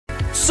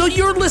So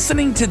you're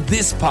listening to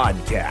this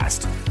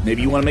podcast.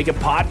 Maybe you want to make a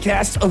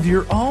podcast of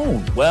your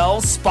own.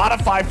 Well,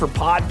 Spotify for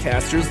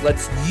Podcasters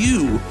lets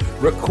you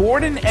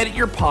record and edit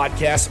your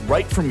podcast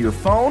right from your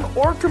phone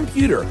or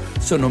computer.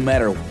 So no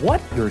matter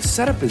what your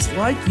setup is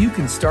like, you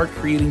can start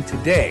creating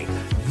today.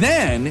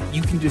 Then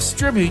you can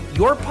distribute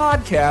your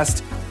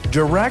podcast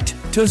direct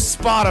to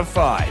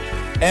Spotify.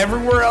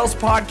 Everywhere else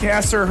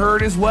podcasts are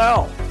heard as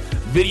well.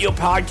 Video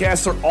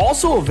podcasts are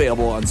also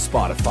available on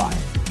Spotify.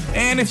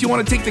 And if you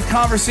want to take the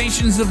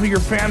conversations of your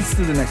fans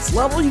to the next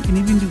level, you can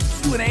even do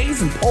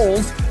Q&As and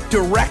polls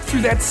direct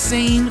through that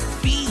same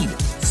feed.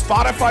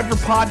 Spotify for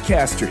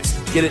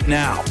Podcasters. Get it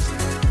now.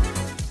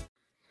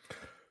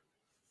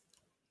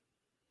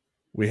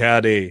 We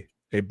had a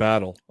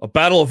battle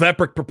of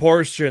epic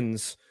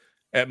proportions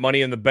at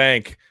Money in the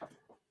Bank.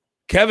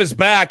 Kev is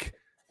back.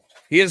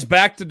 He is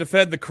back to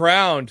defend the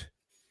crown.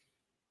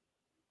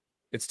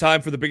 It's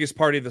time for the biggest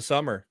party of the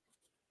summer.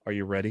 Are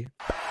you ready?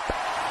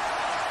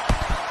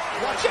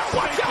 Watch out,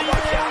 watch out,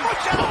 watch out,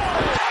 watch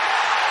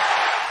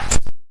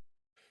out!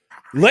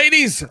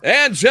 Ladies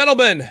and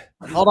gentlemen,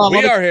 Hold on,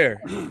 we are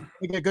here.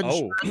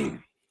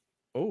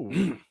 Oh,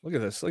 Look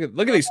at this. Look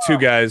at these two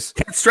guys.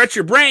 Can't stretch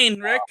your brain,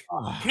 Rick.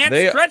 Can't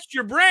They- stretch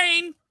your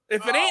brain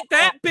if it ain't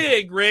that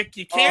big, Rick.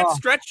 You can't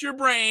stretch your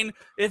brain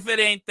if it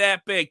ain't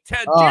that big.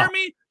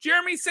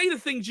 Jeremy, say the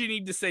things you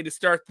need to say to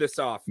start this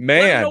off. Let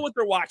Man. them know what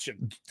they're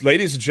watching.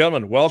 Ladies and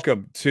gentlemen,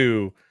 welcome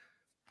to,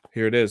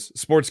 here it is,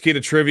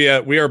 Sportskeeda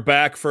Trivia. We are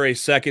back for a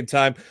second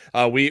time.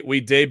 We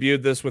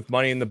debuted this with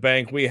Money in the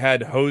Bank. We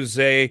had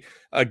Jose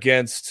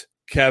against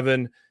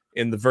Kevin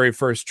in the very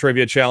first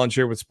trivia challenge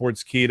here with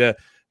Sportskeeda.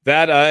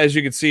 That, as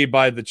you can see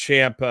by the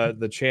champ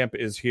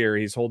is here.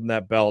 He's holding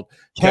that belt.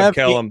 Kev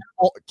Kellum.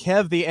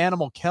 Kev the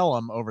Animal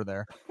Kellum over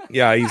there.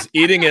 Yeah, he's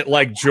eating it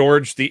like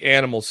George the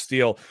Animal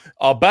Steel.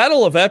 A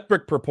battle of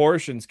epic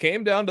proportions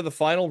came down to the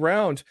final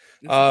round,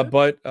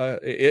 but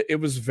it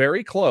was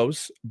very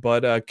close.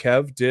 But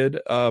Kev did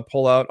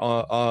pull out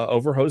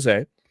over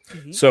Jose.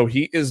 Mhm. So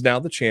he is now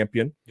the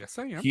champion. Yes,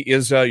 I am. He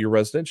is your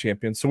resident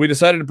champion. So we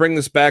decided to bring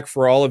this back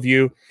for all of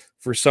you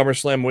for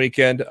SummerSlam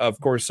weekend. Of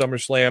course,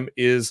 SummerSlam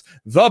is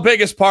the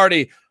biggest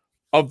party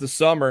of the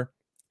summer,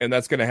 and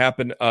that's going to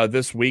happen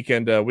this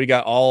weekend. We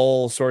got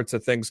all sorts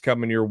of things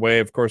coming your way.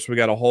 Of course, we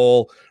got a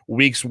whole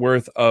week's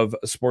worth of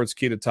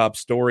Sportskeeda Top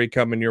Story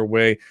coming your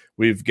way.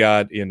 We've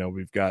got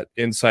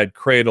Inside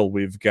Cradle.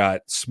 We've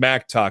got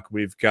Smack Talk.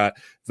 We've got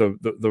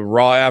the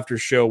Raw after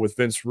show with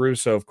Vince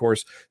Russo. Of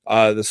course,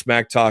 the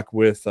Smack Talk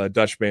with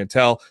Dutch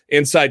Mantel.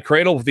 Inside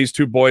Cradle with these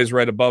two boys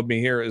right above me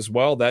here as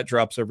well. That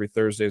drops every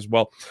Thursday as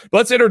well. But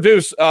let's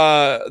introduce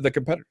the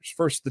competitors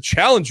first. The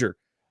challenger.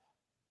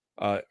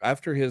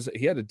 After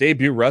he had a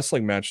debut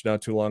wrestling match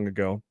not too long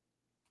ago.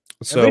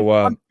 So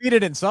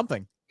Undefeated in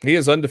something. he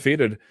is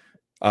undefeated.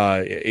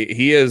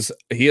 He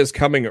is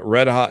coming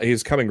red hot.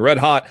 He's coming red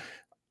hot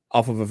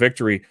off of a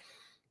victory.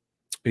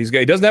 He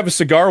doesn't have a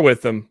cigar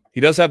with him.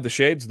 He does have the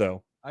shades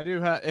though. I do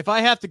have. If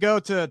I have to go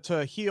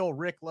to heel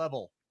Rick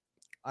level,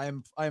 I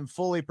am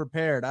fully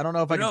prepared. I don't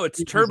know if I No, can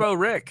it's Turbo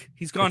Rick.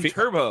 He's gone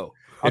turbo.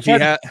 I'll If he try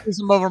to had, use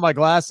them over my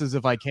glasses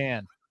if I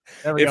can.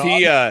 There we if go.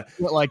 he I'll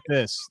do it like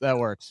this, that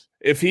works.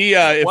 if he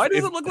Why does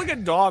if, it look like a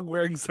dog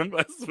wearing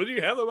sunglasses when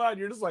you have them on?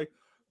 You're just like,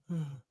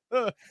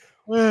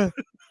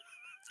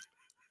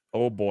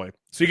 oh boy.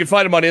 So you can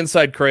find him on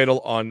Inside Cradle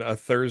on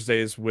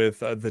Thursdays with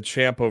the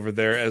champ over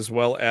there, as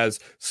well as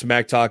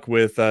Smack Talk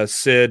with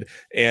Sid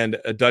and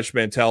Dutch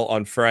Mantel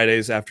on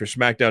Fridays after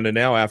SmackDown, and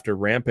now after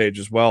Rampage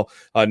as well.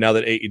 Now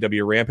that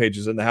AEW Rampage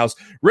is in the house.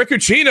 Rick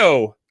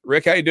Uccino.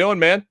 Rick, how you doing,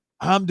 man?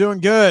 I'm doing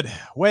good.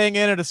 Weighing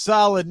in at a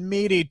solid,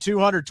 meaty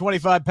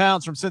 225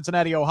 pounds from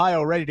Cincinnati,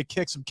 Ohio, ready to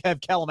kick some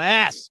Kev Kellum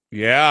ass.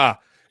 Yeah.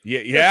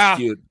 that's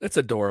cute. That's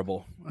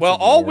adorable. Well,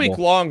 all week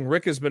long,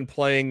 Rick has been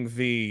playing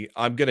the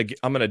I'm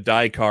gonna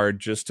die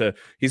card.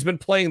 He's been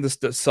playing this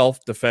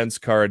self-defense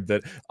card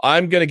that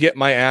I'm gonna get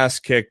my ass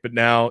kicked, but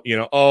now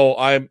the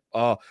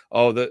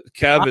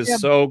Kev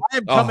is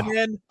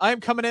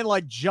I'm coming in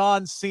like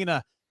John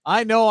Cena.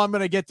 I know I'm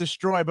gonna get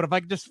destroyed, but if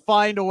I can just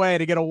find a way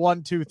to get a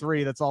 1, 2,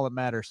 3, that's all that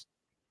matters.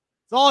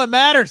 That's all that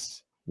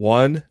matters.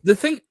 1, The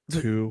thing,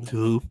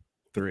 2,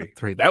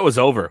 3. That was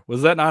over.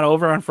 Was that not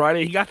over on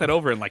Friday? He got that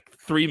over in like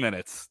 3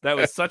 minutes. That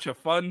was such a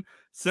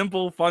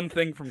simple fun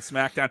thing from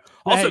SmackDown.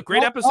 Also, Hey,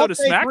 great episode of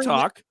Smack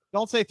Talk.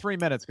 Don't say 3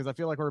 minutes because I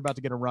feel like we're about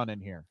to get a run in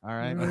here. All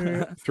right.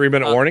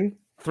 3-minute warning.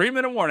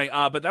 3-minute warning.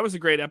 But that was a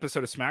great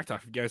episode of Smack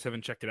Talk. If you guys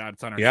haven't checked it out,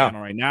 it's on our channel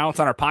right now.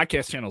 It's on our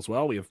podcast channel as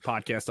well. We have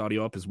podcast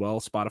audio up as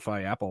well,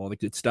 Spotify, Apple, all the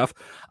good stuff.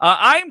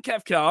 I am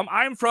Kev Kellum.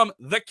 I'm from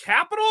the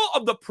capital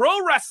of the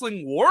pro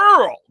wrestling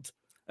world.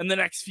 In the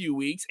next few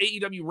weeks,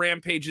 AEW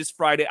Rampage is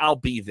Friday. I'll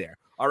be there.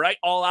 All right,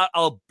 All Out.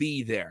 I'll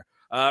be there.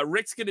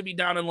 Rick's going to be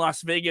down in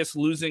Las Vegas,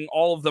 losing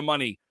all of the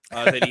money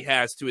that he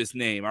has to his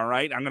name. All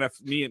right, I'm gonna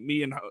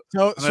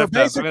So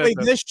basically,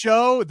 this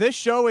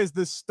show is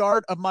the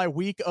start of my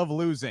week of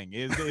losing.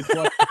 Is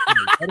what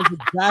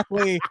that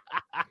is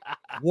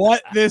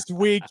what this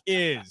week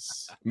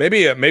is.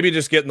 Maybe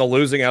just getting the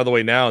losing out of the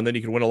way now, and then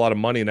you can win a lot of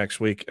money next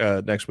weekend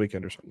or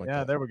something like that.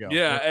 Yeah, there we go.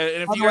 Yeah,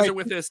 and if you guys are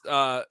with us,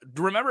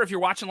 remember, if you're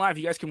watching live,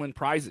 you guys can win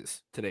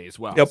prizes today as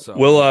well. Yep, so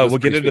we'll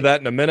get into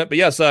that in a minute. But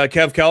yes,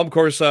 Kev Kellum, of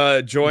course,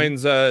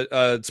 joins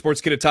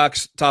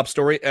Sportskeeda Top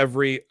Story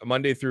every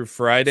Monday through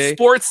Friday.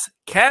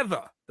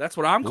 Sportskeeda. That's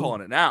what I'm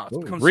calling it now. It's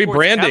become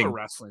rebranding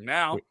wrestling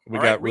now. We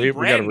got a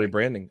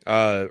rebranding.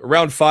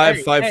 Around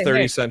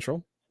 5:30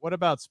 Central. What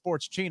about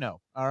Sports Chino?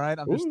 All right,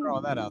 I'm just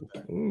throwing that out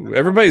there.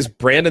 Everybody's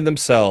branding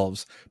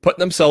themselves, putting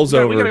themselves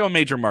over. We gotta go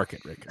major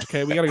market, Rick.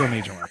 Okay, we gotta go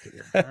major market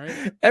here. All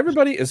right?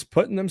 Everybody is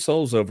putting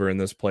themselves over in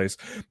this place.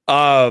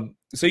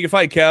 So you can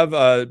find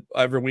Kev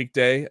every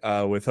weekday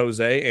with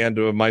Jose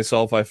and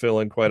myself. I fill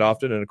in quite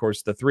often, and of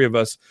course, the three of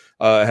us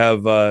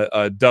have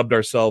dubbed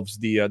ourselves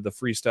the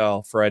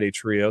Freestyle Friday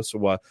Trio.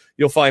 So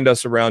you'll find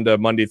us around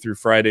Monday through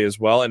Friday as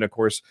well, and of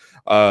course,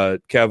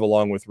 Kev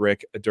along with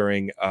Rick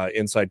during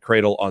Inside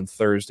Cradle on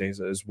Thursdays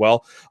as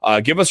well.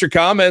 Give us your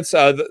comments.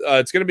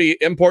 It's going to be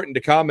important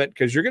to comment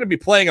because you're going to be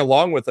playing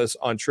along with us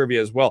on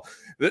trivia as well.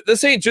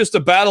 This ain't just a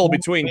battle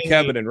between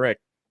Kevin and Rick.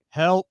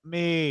 Help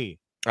me.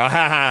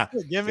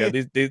 Give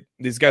me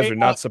these guys are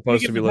not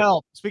supposed to be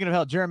help. Speaking of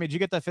help, Jeremy, did you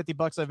get that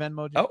 $50 I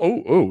Venmo'd you?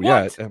 Oh,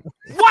 yeah.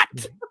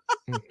 What?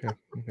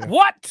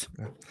 What?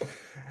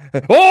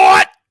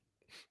 What?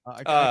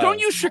 Don't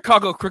use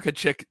Chicago cricket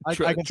tricks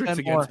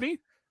against more. me.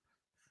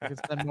 I can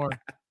spend more.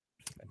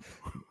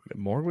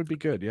 More would be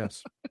good,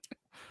 yes.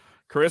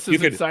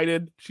 Carissa's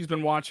excited. She's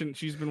been watching.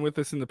 She's been with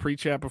us in the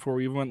pre-chat before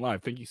we even went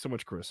live. Thank you so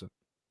much, Carissa.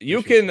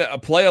 You can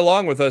play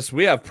along with us.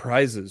 We have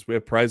prizes. We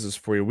have prizes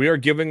for you. We are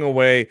giving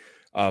away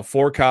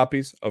 4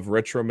 copies of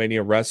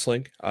Retromania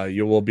Wrestling.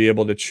 You will be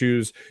able to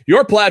choose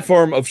your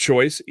platform of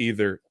choice,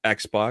 either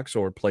Xbox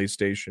or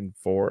PlayStation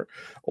 4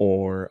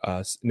 or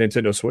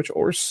Nintendo Switch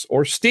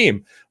or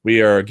Steam.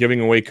 We are giving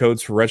away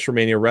codes for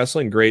Retromania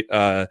Wrestling,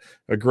 a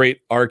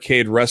great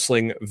arcade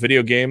wrestling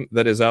video game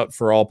that is out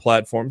for all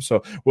platforms.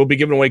 So we'll be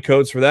giving away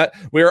codes for that.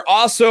 We are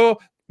also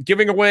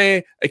giving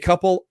away a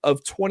couple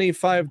of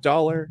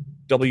 $25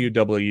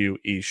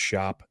 WWE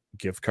Shop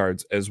gift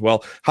cards as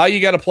well. How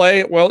you got to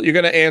play? Well, you're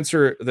going to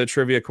answer the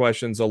trivia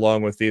questions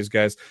along with these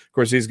guys. Of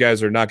course, these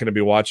guys are not going to be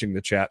watching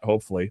the chat,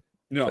 hopefully.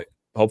 No.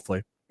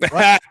 Hopefully.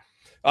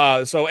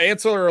 So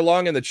answer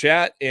along in the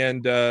chat,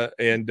 and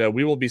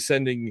we will be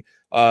sending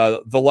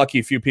the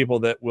lucky few people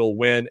that will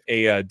win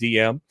a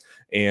DM.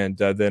 And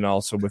then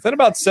also within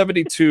about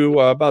 72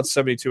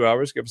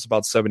 hours, give us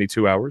about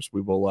 72 hours, we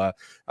will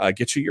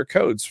get you your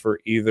codes for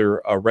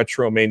either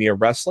Retromania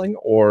Wrestling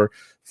or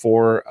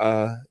for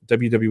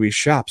WWE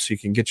Shop, so you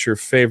can get your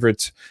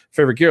favorite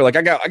gear. Like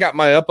I got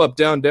my up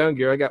down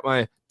gear. I got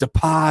my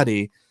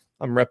Depati.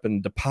 I'm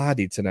repping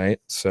Depati tonight.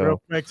 So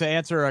real quick to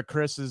answer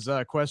Chris's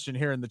question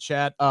here in the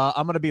chat,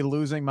 I'm going to be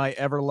losing my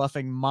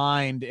ever-luffing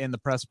mind in the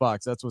press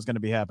box. That's what's going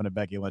to be happening if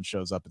Becky Lynch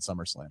shows up at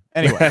SummerSlam.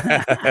 Anyway.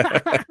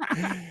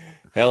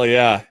 Hell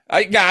yeah.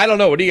 I don't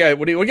know. What are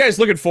you guys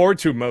looking forward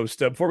to most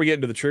before we get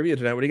into the trivia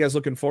tonight? What are you guys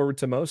looking forward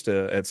to most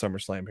at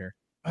SummerSlam here?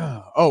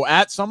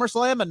 At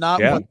SummerSlam, and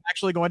not what's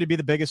actually going to be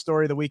the biggest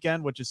story of the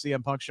weekend, which is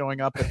CM Punk showing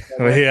up.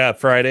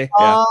 Friday.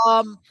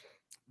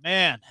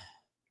 Man,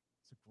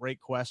 it's a great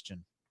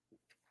question.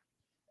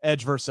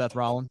 Edge versus Seth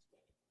Rollins.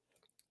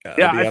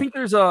 I think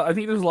there's a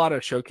lot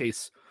of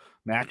showcase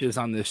matches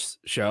on this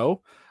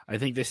show. I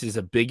think this is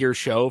a bigger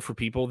show for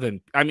people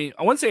than,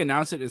 once they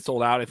announced it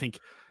sold out, I think,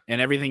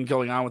 and everything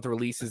going on with the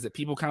releases, that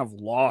people kind of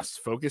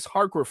lost focus.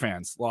 Hardcore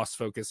fans lost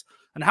focus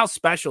on how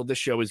special this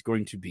show is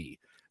going to be.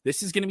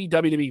 This is going to be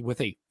WWE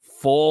with a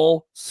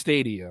full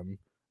stadium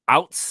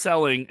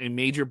outselling a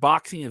major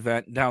boxing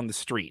event down the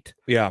street.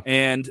 Yeah.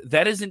 And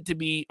that isn't to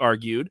be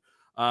argued.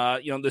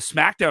 The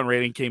SmackDown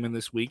rating came in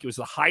this week. It was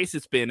the highest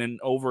it's been in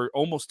over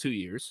almost 2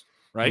 years,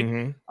 right?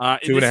 Mm-hmm.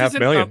 2.5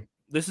 million.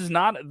 This is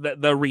not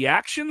the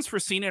reactions for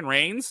Cena and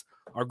Reigns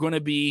are going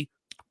to be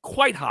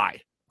quite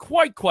high,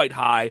 quite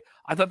high.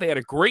 I thought they had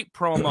a great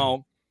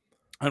promo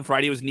on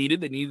Friday. It was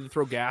needed. They needed to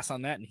throw gas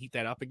on that and heat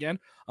that up again.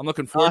 I'm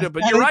looking forward to it.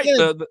 But you're right.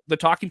 The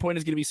talking point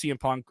is going to be CM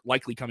Punk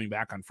likely coming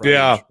back on Friday.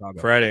 Yeah,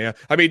 Friday.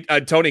 Yeah.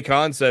 Tony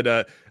Khan said,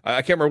 I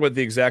can't remember what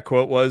the exact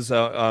quote was,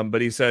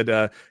 but he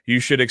said, you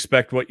should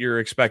expect what you're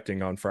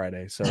expecting on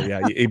Friday. So,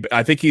 yeah,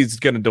 I think he's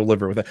going to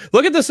deliver with it.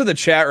 Look at this in the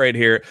chat right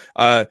here.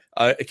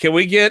 Can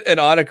we get an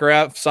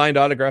signed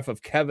autograph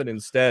of Kevin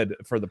instead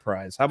for the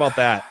prize? How about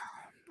that?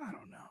 I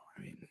don't know.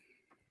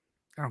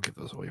 I don't give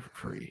those away for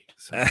free.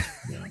 So, I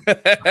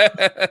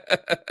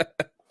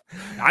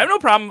have no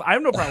problem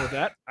with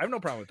that.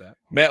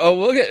 Man,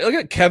 look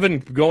at Kevin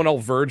going all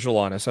Virgil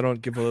on us. I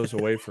don't give those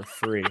away for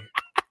free.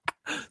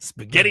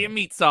 Spaghetti and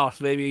meat sauce,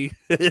 baby.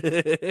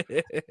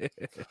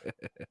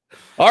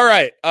 All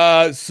right.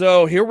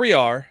 So here we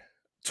are.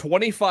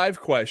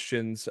 25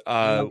 questions.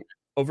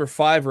 Over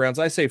 5 rounds.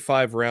 I say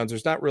 5 rounds.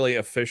 There's not really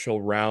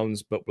official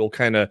rounds, but we'll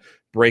kind of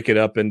break it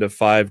up into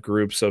 5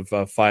 groups of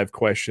 5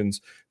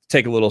 questions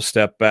take a little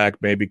step back,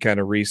 maybe kind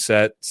of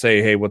reset,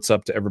 say, hey, what's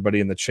up to everybody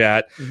in the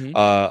chat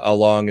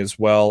along as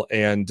well,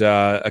 and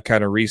a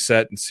kind of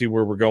reset and see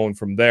where we're going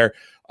from there.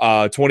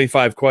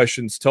 25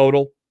 questions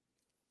total.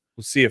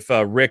 We'll see if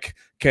Rick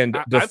can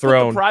dethrone.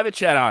 I put the private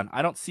chat on.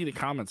 I don't see the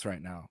comments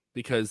right now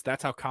because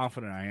that's how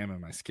confident I am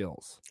in my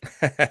skills.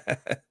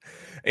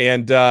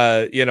 And,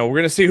 we're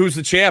going to see who's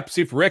the champ,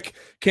 see if Rick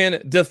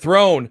can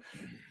dethrone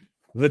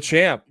the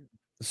champ.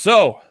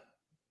 So,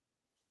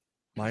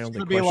 my only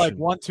question. Be like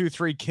 1, 2,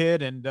 3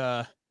 kid and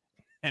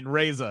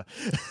Reza.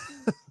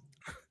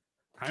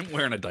 I'm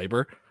wearing a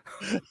diaper.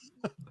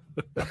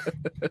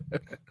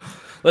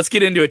 Let's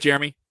get into it,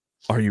 Jeremy.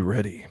 Are you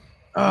ready?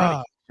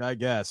 I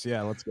guess.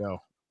 Yeah, let's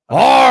go.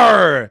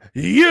 Are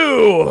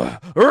you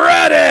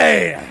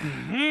ready?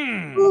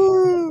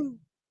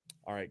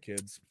 All right,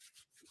 kids.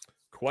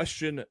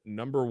 Question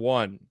number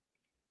 1.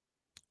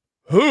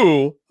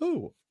 Who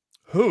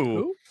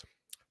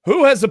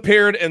has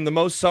appeared in the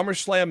most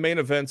SummerSlam main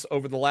events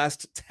over the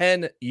last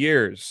 10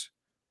 years?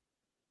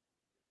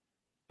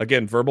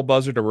 Again, verbal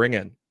buzzer to ring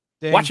in.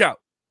 Ding. Watch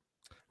out.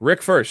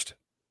 Rick first.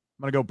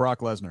 I'm going to go Brock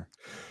Lesnar.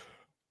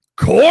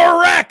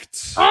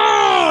 Correct.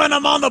 Oh, and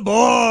I'm on the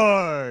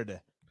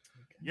board.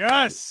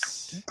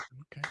 Yes.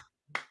 Okay.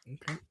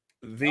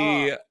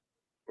 The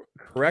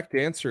correct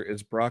answer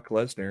is Brock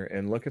Lesnar.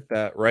 And look at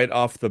that right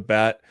off the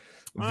bat.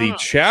 The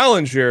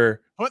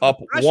challenger up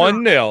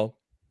 1-0.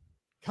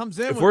 Comes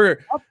in.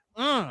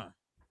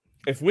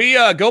 If we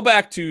go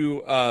back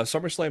to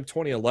SummerSlam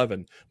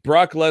 2011,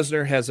 Brock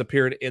Lesnar has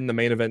appeared in the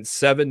main event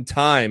 7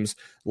 times,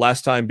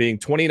 last time being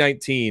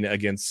 2019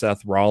 against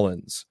Seth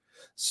Rollins.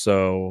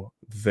 So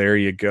there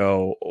you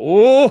go.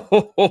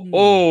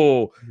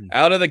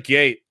 Out of the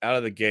gate.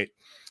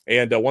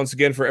 And once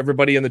again, for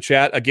everybody in the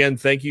chat, again,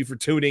 thank you for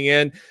tuning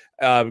in.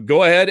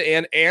 Go ahead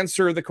and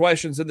answer the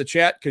questions in the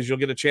chat because you'll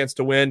get a chance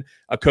to win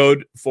a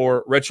code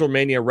for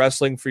Retromania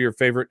Wrestling for your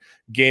favorite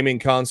gaming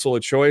console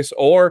of choice,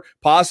 or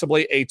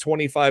possibly a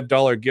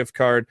 $25 gift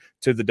card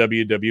to the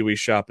WWE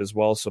shop as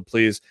well. So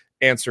please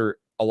answer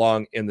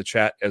along in the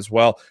chat as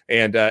well.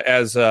 And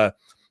as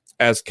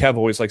Kev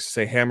always likes to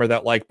say, hammer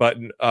that like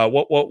button.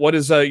 What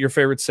is your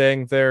favorite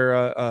saying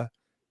there,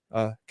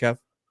 Kev?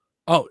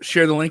 Oh,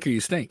 share the link or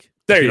you stink.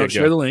 There if you don't go.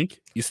 Share the link,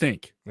 you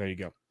stink. There you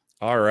go.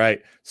 All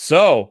right.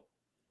 So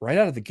right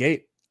out of the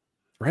gate,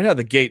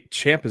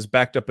 Champ is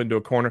backed up into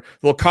a corner.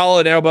 Little collar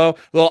and elbow,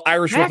 little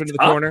Irish whip into the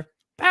corner.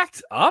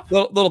 Backed up.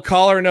 Little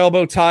collar and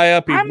elbow tie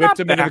up. He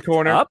whipped him into the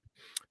corner. Up.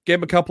 Gave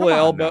him a couple of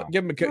elbow.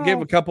 Give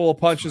him a couple of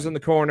punches in the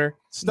corner.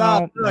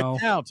 Stop the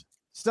count.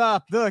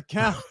 Stop the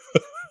count.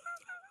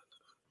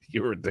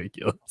 You're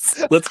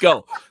ridiculous. Let's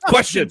go.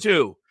 Question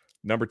 2.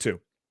 Number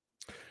 2.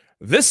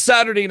 This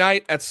Saturday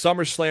night at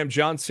SummerSlam,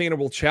 John Cena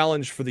will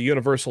challenge for the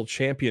Universal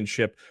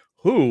Championship.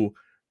 Who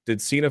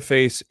did Cena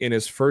face in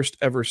his first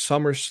ever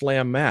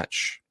SummerSlam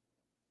match?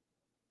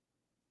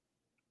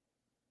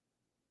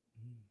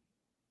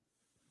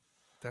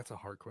 That's a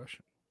hard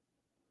question.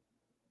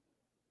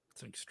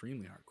 It's an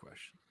extremely hard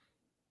question.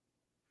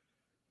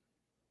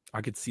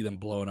 I could see them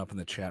blowing up in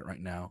the chat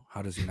right now.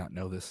 How does he not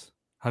know this?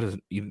 How does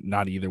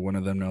not either one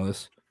of them know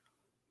this?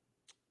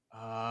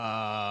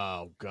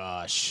 Oh,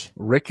 gosh.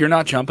 Rick, you're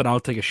not jumping.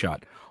 I'll take a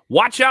shot.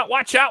 Watch out.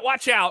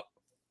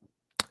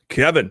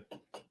 Kevin.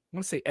 I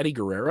want to say Eddie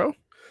Guerrero.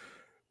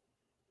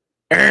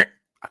 Okay.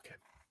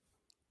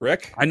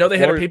 Rick. I know they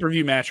had a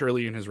pay-per-view match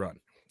early in his run.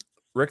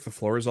 Rick, the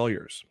floor is all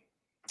yours.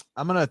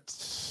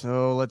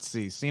 So let's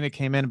see. Cena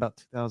came in about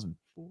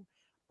 2004.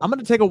 I'm going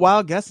to take a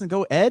wild guess and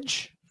go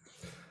Edge.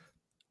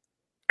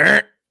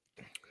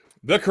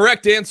 The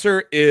correct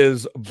answer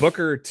is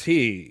Booker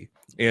T.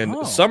 In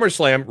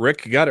SummerSlam,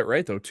 Rick got it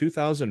right, though,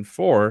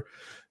 2004.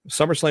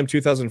 SummerSlam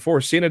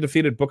 2004, Cena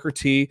defeated Booker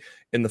T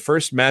in the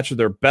first match of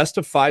their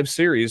best-of-5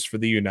 series for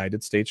the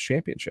United States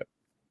Championship.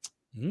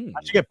 I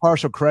should get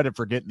partial credit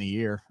for getting the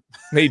year.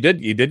 You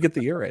did get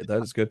the year right.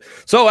 That is good.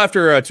 So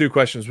after 2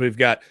 questions, we've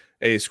got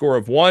a score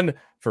of 1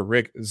 for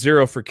Rick,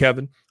 0 for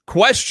Kevin.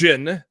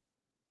 Question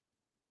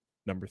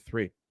number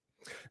 3.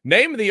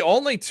 Name the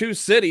only 2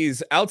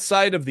 cities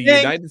outside of the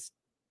United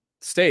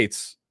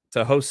States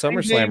to host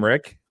SummerSlam,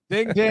 Rick.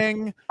 Ding,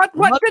 ding.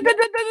 What?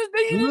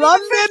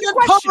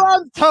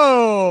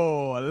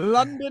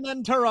 London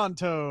and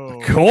Toronto.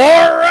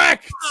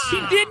 Correct. He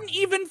didn't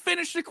even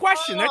finish the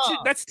question.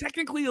 That's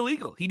technically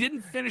illegal. He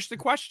didn't finish the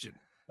question.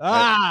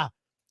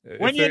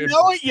 When you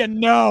know it, you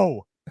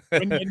know.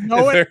 When you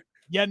know it,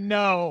 you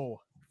know.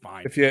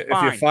 Fine. If you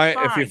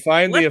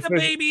find let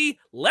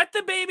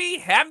the baby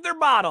have their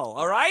bottle.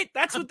 All right,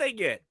 that's what they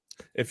get.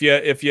 If you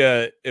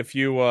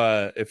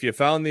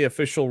found the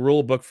official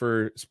rule book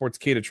for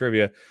Sportskeeda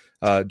trivia,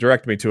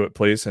 direct me to it,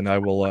 please, and I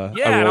will.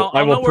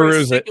 I will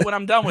peruse it when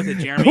I'm done with it,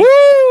 Jeremy.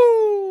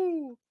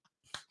 Woo!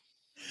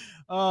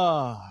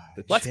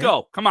 Let's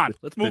go. Come on,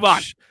 let's move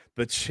on.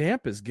 The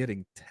champ is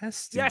getting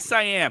tested. Yes,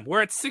 I am.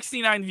 We're at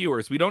 69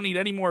 viewers. We don't need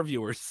any more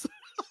viewers.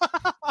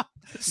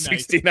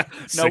 69.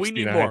 No, we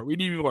need more. We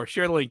need more.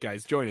 Share the link,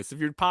 guys. Join us. If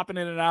you're popping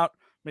in and out,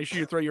 Make sure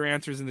you throw your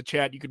answers in the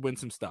chat. You could win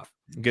some stuff.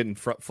 I'm getting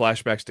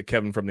flashbacks to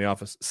Kevin from The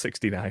Office,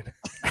 69.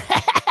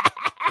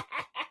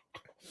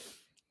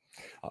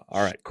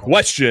 All right.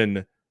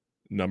 Question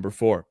number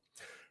 4.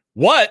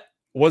 What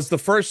was the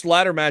first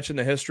ladder match in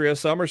the history of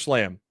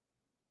SummerSlam?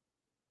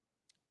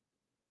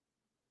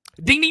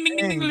 Ding, ding, ding,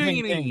 ding,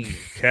 ding, ding, ding.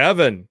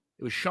 Kevin.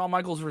 It was Shawn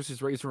Michaels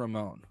versus Razor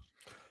Ramon.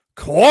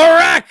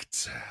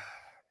 Correct.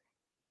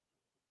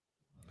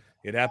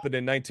 It happened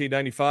in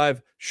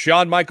 1995.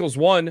 Shawn Michaels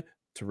won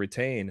to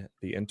retain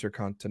the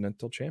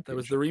Intercontinental Championship. That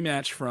was the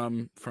rematch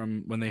from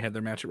when they had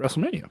their match at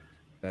WrestleMania.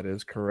 That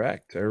is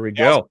correct. There we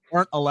go.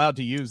 Weren't allowed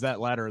to use that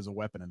ladder as a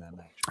weapon in that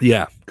match.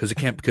 Yeah, because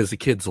the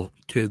kids will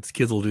do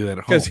that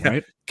at home,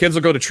 right? Kids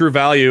will go to True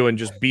Value and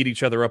just beat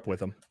each other up with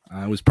them.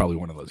 I was probably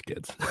one of those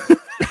kids.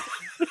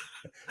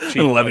 An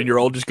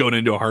 11-year-old just going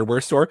into a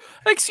hardware store.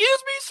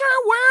 Excuse me, sir,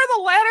 where are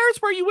the ladders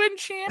where you win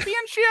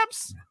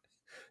championships?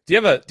 Do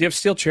you have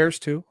steel chairs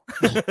too?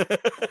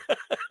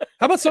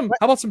 How about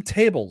some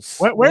tables?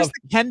 Where's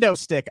the kendo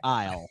stick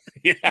aisle?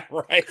 Yeah,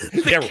 right.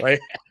 Yeah, right.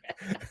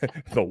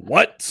 The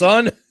what,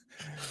 son?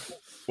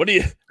 What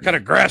kind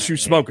of grass you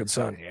smoking,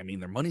 son? I mean,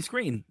 their money's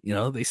green. You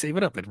know, they save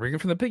it up. They bring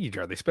it from the piggy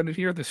jar. They spend it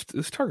here at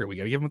this Target. We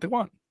got to give them what they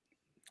want.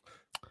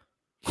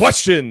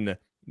 Question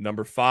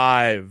number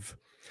 5.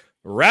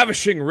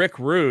 Ravishing Rick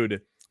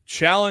Rude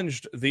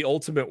challenged the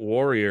Ultimate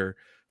Warrior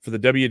for the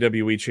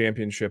WWE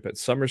Championship at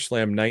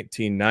SummerSlam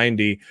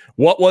 1990.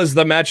 What was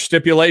the match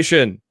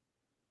stipulation?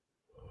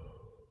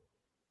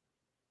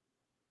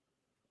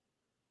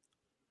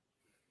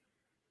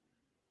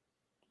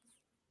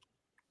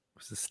 It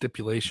was the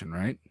stipulation,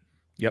 right?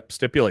 Yep,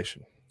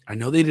 stipulation. I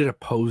know they did a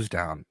pose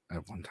down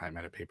at one time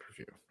at a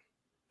pay-per-view.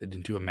 They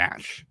didn't do a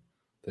match.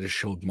 They just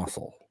showed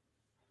muscle.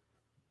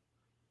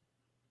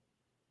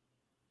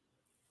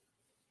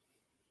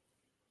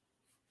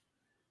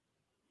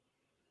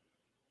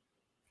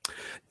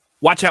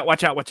 Watch out,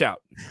 watch out, watch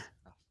out.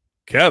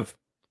 Kev.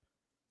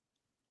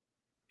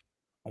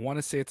 I want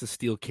to say it's a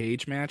steel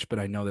cage match, but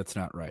I know that's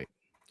not right.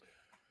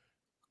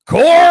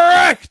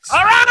 Correct!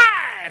 All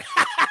right!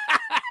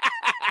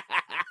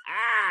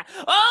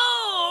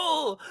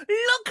 Oh,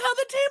 look how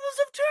the tables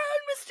have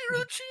turned, Mr.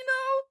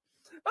 Lucchino.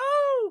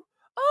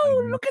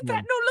 Oh, look at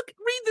that. No, look,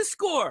 read the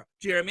score,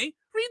 Jeremy.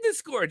 Read the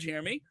score,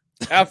 Jeremy.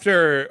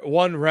 After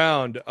one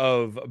round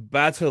of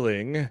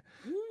battling,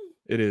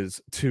 it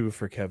is 2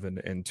 for Kevin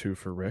and 2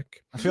 for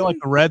Rick. I feel like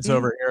the Reds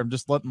over here. I'm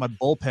just letting my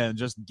bullpen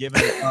just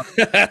giving it up.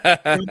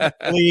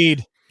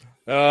 Lead.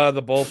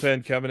 The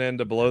bullpen coming in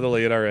to blow the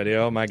lead already.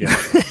 Oh, my God.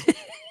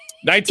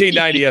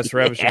 1990, yes,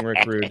 Ravishing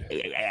Rick Rude.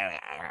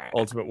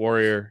 Ultimate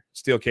Warrior,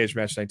 steel cage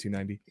match,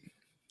 1990.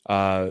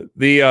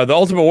 The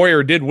Ultimate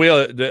Warrior did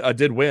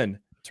win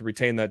to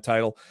retain that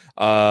title.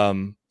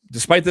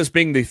 Despite this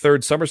being the 3rd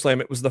SummerSlam,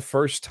 it was the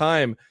first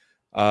time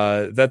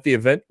that the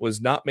event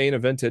was not main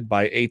evented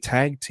by a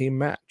tag team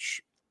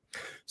match.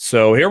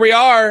 So here we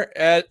are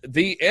at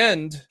the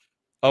end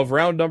of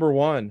round number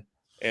 1.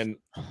 And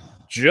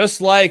just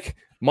like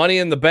Money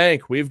in the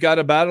Bank, we've got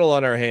a battle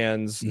on our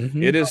hands.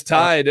 Mm-hmm. It is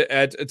tied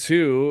at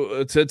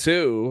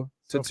 2-2.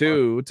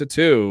 To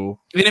two.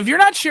 And if you're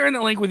not sharing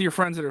the link with your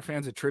friends that are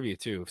fans of trivia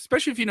too,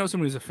 especially if you know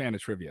someone who's a fan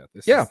of trivia,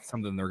 this is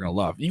something they're going to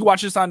love. You can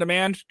watch this on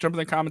demand. Jump in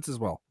the comments as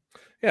well.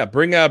 Yeah,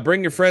 bring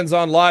your friends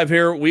on live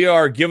here. We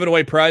are giving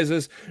away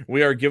prizes.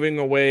 We are giving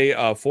away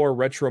 4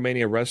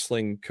 Retromania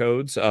wrestling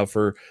codes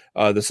for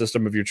the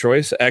system of your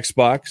choice: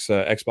 Xbox,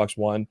 Xbox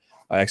One,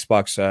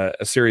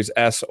 Xbox Series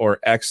S or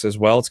X as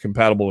well. It's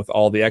compatible with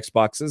all the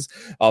Xboxes.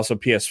 Also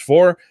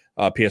PS4,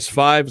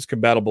 PS5 is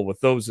compatible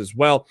with those as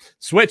well.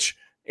 Switch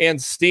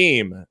and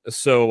Steam.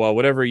 So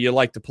whatever you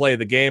like to play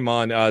the game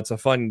on, it's a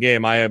fun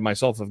game. I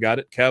myself have got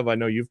it. Kev, I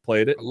know you've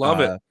played it.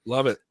 Love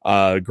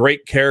it.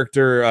 Great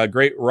character,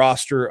 great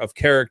roster of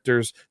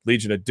characters.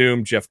 Legion of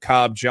Doom, Jeff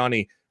Cobb,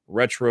 Johnny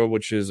Retro,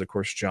 which is of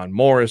course John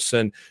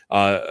Morrison.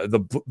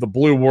 The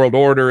Blue World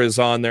Order is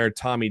on there.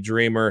 Tommy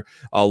Dreamer.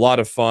 A lot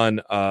of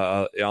fun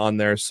on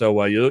there.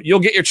 So you'll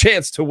get your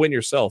chance to win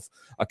yourself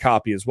a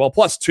copy as well.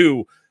 Plus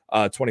 2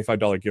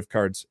 $25 gift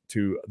cards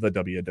to the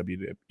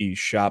WWE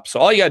shop. So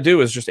all you got to do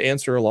is just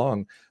answer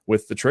along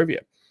with the trivia.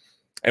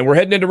 And we're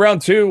heading into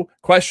round 2.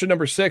 Question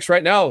number 6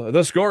 right now.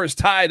 The score is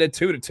tied at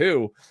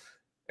 2-2.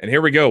 And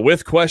here we go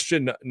with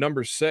question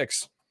number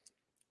 6.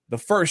 The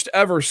first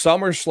ever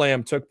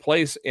SummerSlam took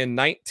place in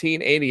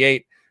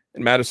 1988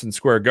 in Madison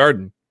Square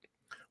Garden.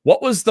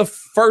 What was the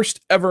first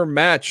ever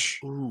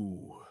match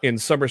in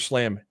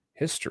SummerSlam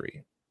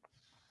history?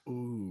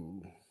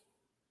 Ooh.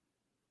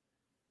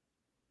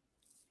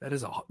 That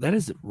is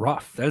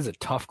rough. That is a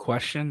tough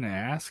question to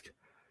ask.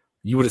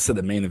 You would have said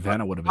the main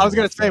event. I would have. I was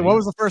going to say, what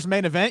was the first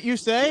main event you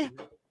say?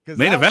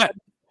 Main event.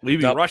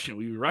 We'd be rushing.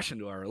 We'd be rushing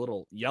to our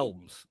little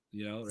yelms.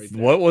 You know. Right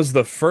there. What was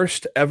the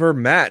first ever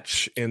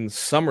match in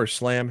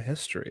SummerSlam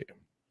history?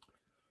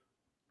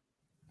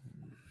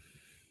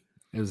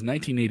 It was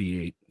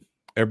 1988.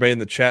 Everybody in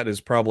the chat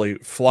is probably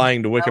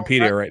flying to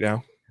Wikipedia right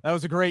now. That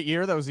was a great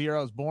year. That was the year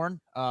I was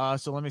born.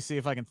 So let me see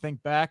if I can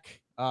think back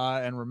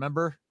and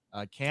remember.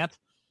 I can't.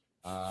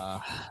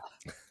 I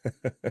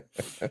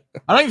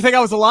don't even think I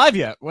was alive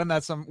yet when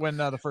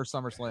the first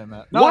SummerSlam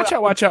met. No, Watch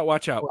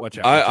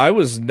out. I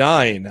was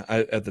 9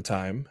 at the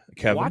time,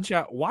 Kevin. Watch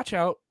out.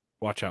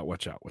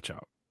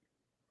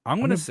 I'm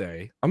going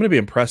to be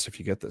impressed if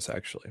you get this,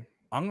 actually.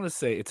 I'm going to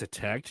say it's a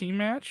tag team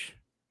match.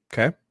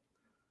 Okay.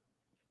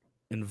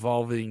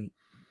 Involving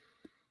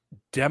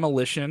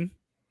Demolition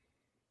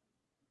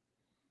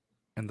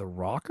and the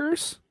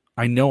Rockers?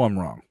 I know I'm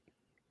wrong.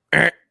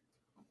 I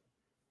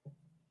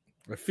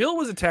feel it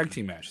was a tag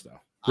team match, though.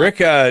 Rick,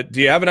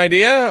 do you have an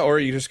idea, or are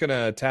you just going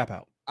to tap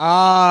out?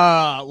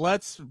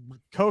 Let's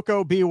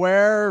Coco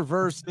Beware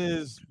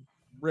versus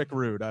Rick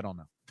Rude. I don't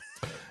know.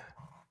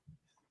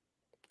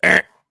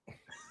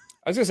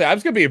 I was going to say, I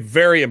was going to be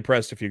very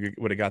impressed if you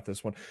would have got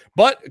this one.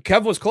 But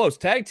Kev was close.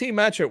 Tag team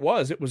match it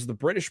was. It was the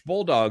British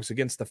Bulldogs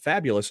against the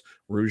fabulous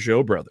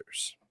Rougeau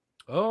brothers.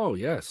 Oh,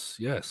 yes.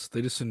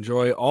 They just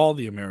enjoy all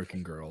the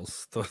American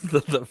girls,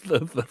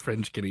 the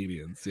French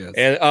Canadians, yes.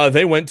 And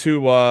they went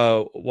to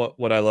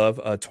what I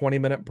love, a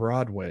 20-minute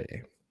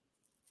Broadway.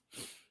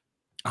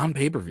 On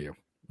pay-per-view,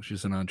 which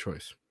is an odd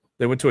choice.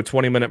 They went to a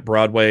 20-minute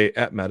Broadway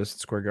at Madison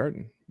Square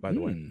Garden, by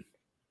the way.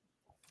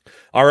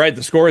 All right,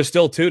 the score is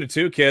still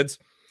 2-2, kids.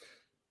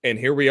 And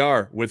here we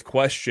are with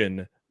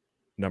question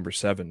number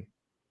 7.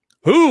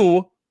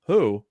 Who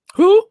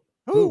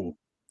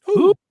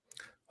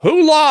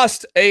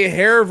lost a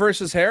hair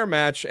versus hair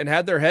match and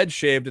had their head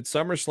shaved at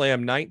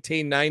SummerSlam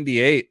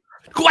 1998?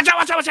 Watch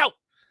out!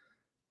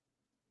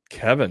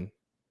 Kevin.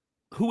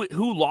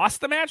 Who lost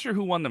the match or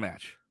who won the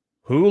match?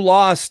 Who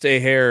lost a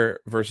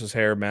hair versus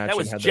hair match? That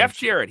was Jeff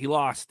Jarrett. He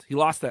lost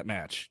that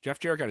match. Jeff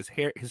Jarrett got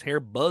his hair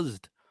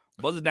buzzed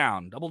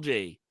down. Double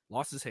J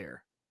lost his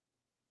hair.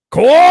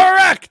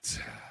 Correct.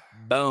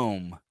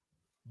 Boom.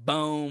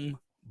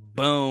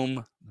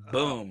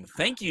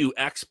 Thank you,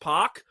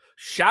 X-Pac.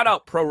 Shout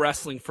out Pro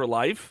Wrestling for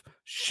Life.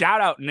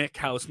 Shout out Nick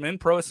Hausman.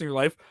 Pro Wrestling for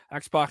Life.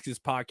 X-Pac's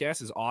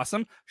podcast is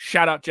awesome.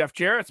 Shout out Jeff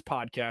Jarrett's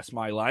podcast,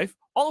 My Life.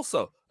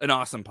 Also an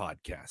awesome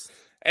podcast.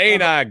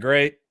 Ain't I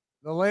great?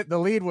 The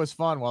lead was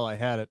fun while I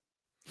had it.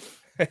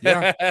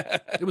 Yeah,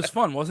 it was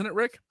fun, wasn't it,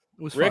 Rick?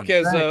 It was Rick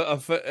fun.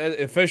 has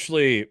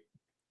officially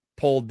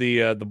pulled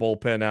the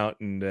bullpen out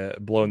and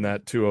blown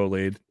that 2-0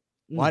 lead.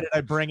 Why did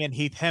I bring in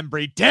Heath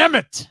Hembry? Damn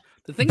it!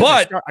 The thing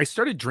is, I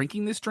started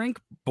drinking this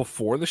drink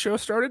before the show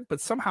started,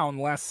 but somehow in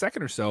the last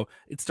second or so,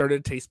 it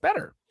started to taste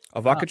better. A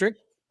vodka drink?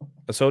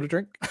 A soda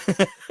drink?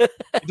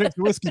 Drink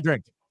a whiskey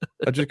drink.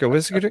 A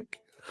whiskey drink?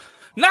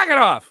 Knock it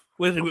off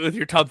with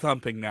your tub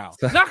thumping now.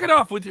 Knock it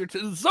off with your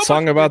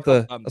song about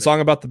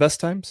the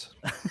best times.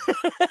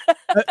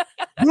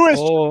 Who is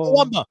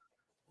Columba?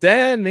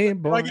 Danny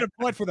boy. I get a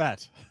point for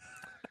that.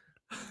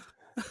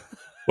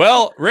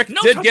 Well, Rick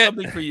did get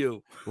something for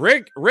you.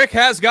 Rick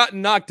has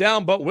gotten knocked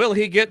down, but will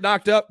he get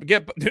knocked up?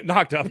 Get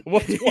knocked up?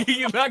 He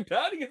get knocked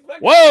out. He gets back.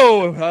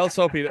 Whoa! Let's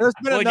hope he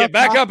doesn't get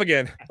back up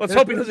again. Let's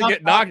hope he doesn't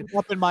get knocked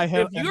up in my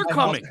head. If you're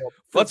coming,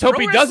 let's hope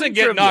he doesn't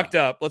get knocked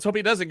up. Let's hope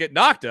he doesn't get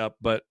knocked up.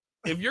 But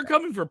if you're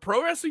coming for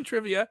pro wrestling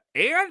trivia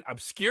and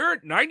obscure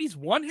 90s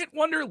one-hit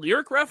wonder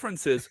lyric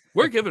references,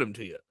 we're giving them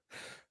to you.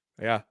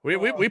 Yeah,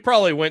 we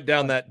probably went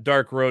down that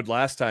dark road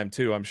last time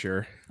too. I'm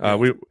sure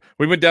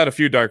we went down a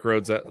few dark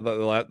roads at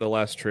the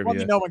last trivia. Let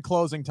me know when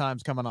closing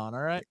time's coming on. All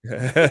right.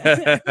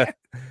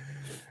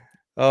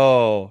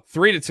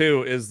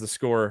 3-2 is the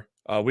score.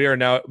 We are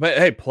now, but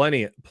hey,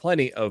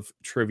 plenty of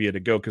trivia to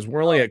go because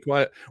we're only at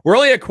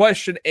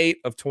question 8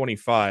 of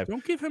 25.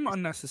 Don't give him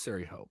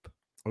unnecessary hope.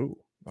 Oh,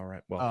 all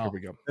right. Well, here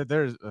we go.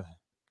 There's go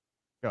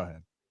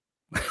ahead.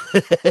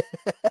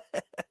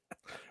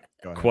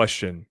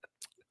 Question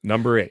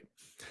number 8.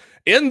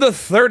 In the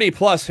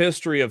 30-plus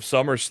history of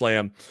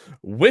SummerSlam,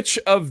 which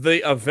of the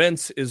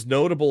events is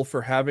notable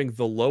for having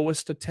the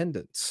lowest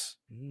attendance?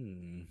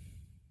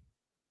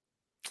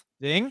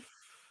 Ding.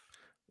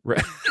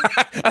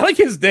 I like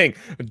his ding.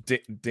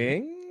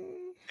 Ding?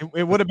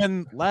 It would have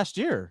been last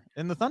year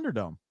in the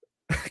Thunderdome.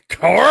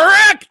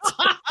 Correct!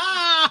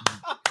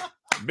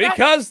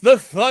 Because the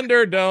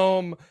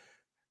Thunderdome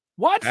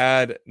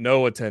had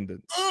no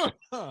attendance.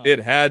 It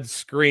had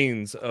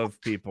screens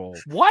of people.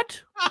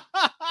 What?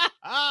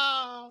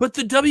 But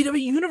the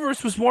WWE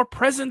Universe was more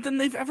present than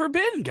they've ever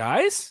been,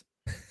 guys.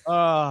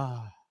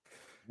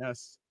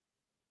 Yes.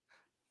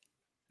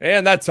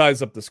 And that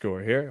ties up the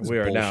score here. We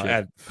are now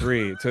at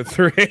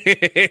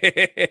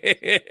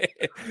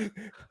 3-3.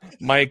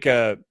 Mike,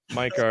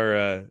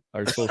 our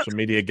social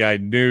media guy,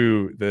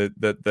 knew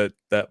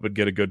that would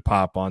get a good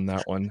pop on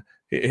that one.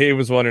 He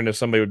was wondering if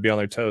somebody would be on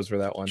their toes for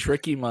that one.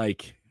 Tricky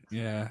Mike.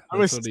 Yeah, I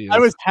was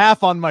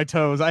half on my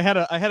toes. I had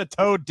a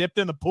toe dipped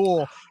in the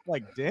pool.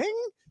 Like, dang,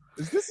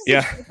 is this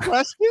a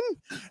question?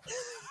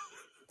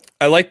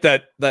 I like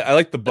that. I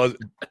like the buzz.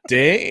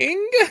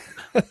 Dang.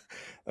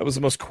 That was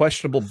the most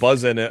questionable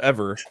buzz in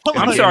ever.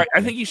 I'm sorry.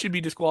 I think he should be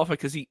disqualified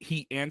because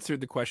he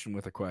answered the question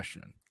with a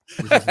question.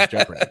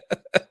 Jeopardy.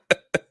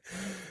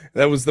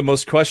 That was the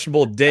most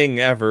questionable ding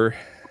ever.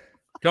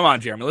 Come on,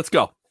 Jeremy. Let's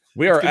go.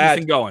 Let's get this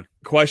thing going.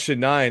 Question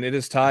 9. It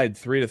is tied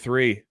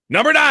 3-3.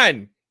 Number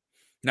 9.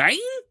 9?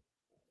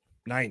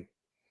 9.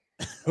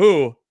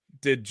 Who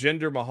did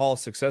Jinder Mahal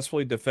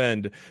successfully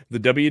defend the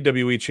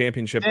WWE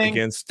Championship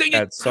against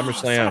at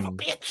SummerSlam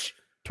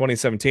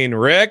 2017?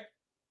 Rick?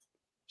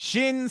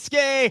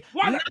 Shinsuke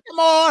Wonder.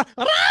 Nakamura.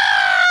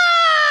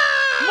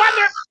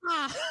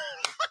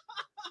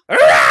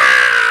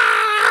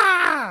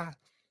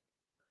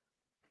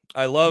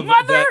 I love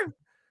Mother.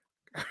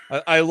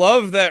 that. I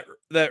love that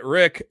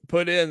Rick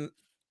put in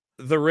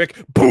the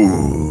Rick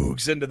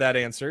Boogs into that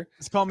answer.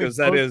 Just call me because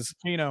that is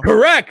Chino.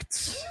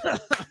 correct.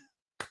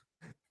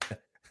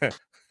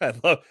 I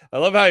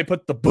love how he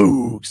put the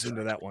Boogs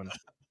into that one.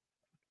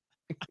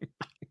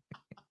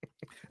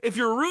 If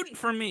you're rooting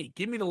for me,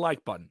 give me the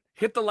like button.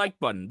 Hit the like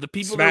button. The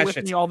people that Smash are with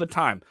it. me all the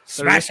time.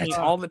 Smash me it.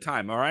 all the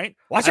time. All right.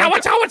 Watch out!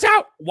 Watch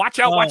out! Watch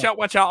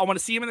out. I want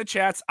to see him in the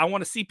chats. I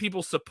want to see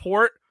people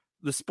support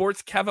the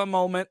Sportskeeda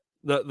moment,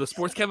 the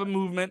Sportskeeda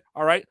movement.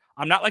 All right.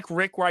 I'm not like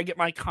Rick where I get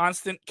my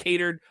constant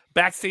catered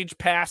backstage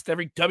pass to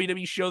every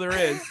WWE show there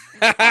is.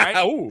 All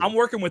right? Ooh. I'm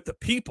working with the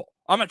people.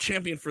 I'm a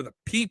champion for the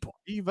people.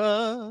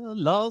 Viva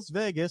Las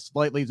Vegas.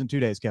 Flight leaves in 2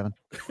 days, Kevin.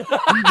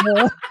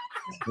 Viva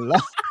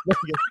Las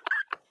Vegas.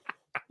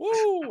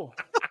 Woo.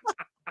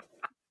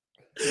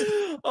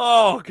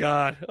 Oh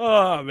God.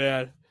 Oh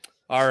man.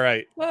 All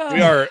right.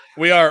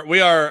 We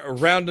are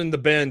rounding the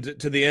bend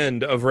to the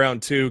end of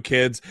round 2,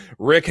 kids.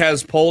 Rick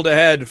has pulled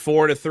ahead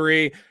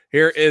 4-3.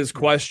 Here is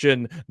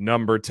question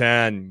number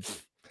 10.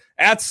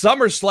 At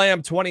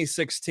SummerSlam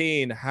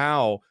 2016,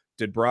 how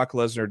did Brock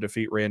Lesnar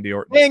defeat Randy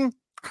Orton? Ding.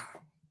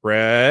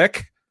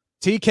 Rick?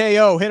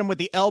 TKO. Hit him with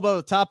the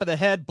elbow, top of the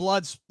head,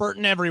 blood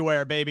spurting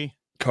everywhere, baby.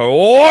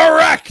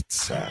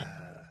 Correct.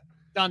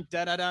 Dun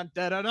dun dun dun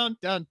dun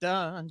dun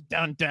dun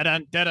dun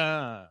dun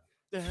dun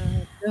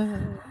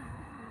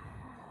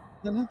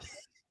dun.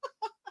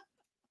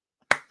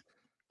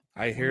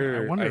 I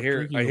hear wonder if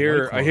drinking the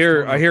White Claw is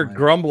hear coming up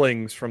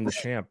grumblings from the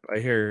champ. I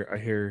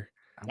hear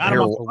Got him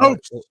Here, off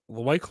the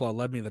The White Claw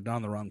led me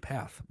down the wrong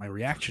path. My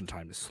reaction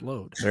time is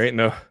slowed. there ain't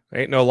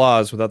no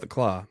laws without the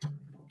claw.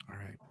 All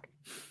right.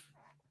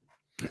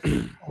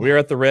 We are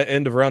at the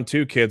end of round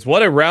 2, kids.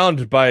 What a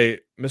round by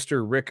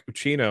Mr. Rick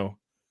Ucchino.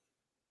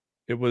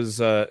 It was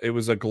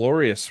a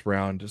glorious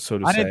round, so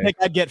to say. I didn't think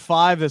I'd get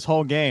 5 this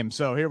whole game,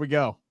 so here we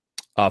go.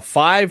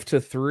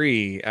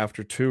 5-3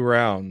 after 2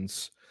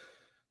 rounds.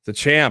 The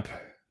champ.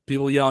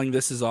 People yelling,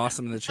 "This is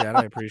awesome" in the chat.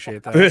 I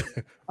appreciate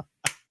that.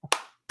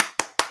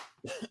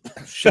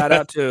 Shout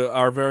out to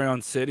our very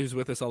own Sid, who's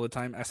with us all the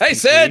time. SP3. Hey,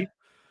 Sid!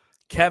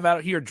 Kev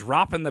out here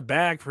dropping the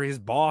bag for his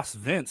boss,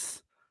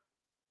 Vince.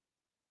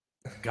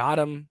 Got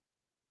him.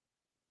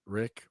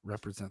 Rick,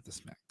 represent the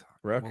Smack Talk.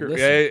 Rucker, Well,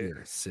 listen yeah.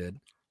 here, Sid.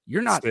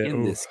 You're not Sid,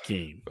 in ooh. this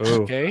game,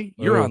 Ooh. okay?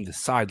 You're Ooh. on the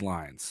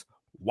sidelines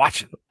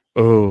watching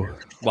Oh,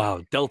 while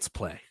adults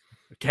play,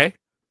 okay?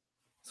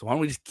 So why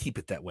don't we just keep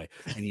it that way?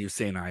 And you're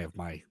saying I have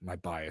my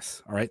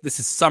bias, all right? This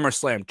is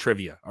SummerSlam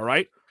trivia, all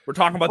right? We're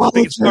talking about the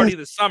biggest party of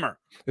the summer.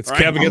 it's all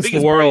right? Kev against the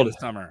biggest party of world. the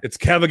summer. It's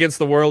Kev against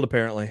the world,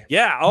 apparently.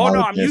 Yeah. Oh,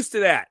 no, I'm used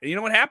to that. And you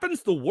know what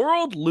happens? The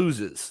world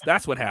loses.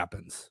 That's what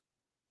happens.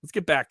 Let's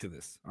get back to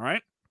this, all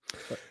right?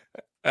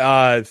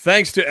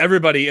 Thanks to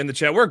everybody in the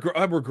chat. We're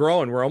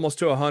growing. We're almost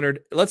to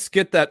 100. Let's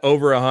get that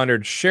over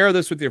 100. Share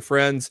this with your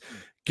friends.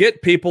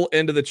 Get people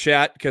into the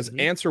chat because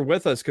answer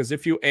with us. Because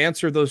if you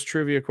answer those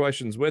trivia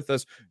questions with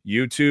us,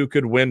 you too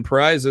could win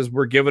prizes.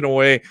 We're giving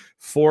away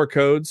 4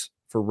 codes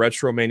for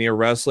Retromania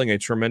Wrestling, a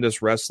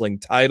tremendous wrestling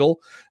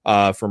title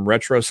from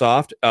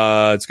Retrosoft.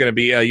 It's going to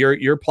be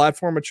your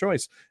platform of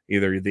choice,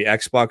 either the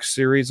Xbox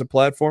series of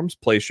platforms,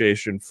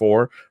 PlayStation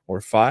 4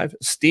 or 5,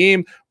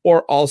 Steam,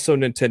 or also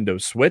Nintendo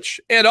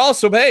Switch. And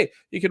also, hey,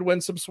 you could win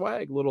some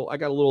swag. I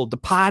got a little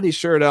DePotty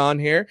shirt on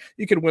here.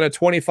 You could win a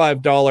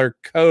 $25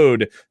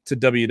 code to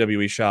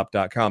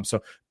www.shop.com.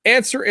 So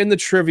answer in the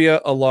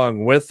trivia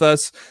along with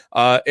us.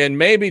 And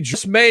maybe,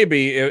 just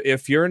maybe,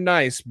 if you're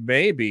nice,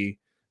 maybe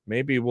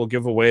we'll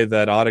give away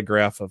that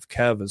autograph of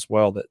Kev as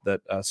well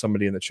that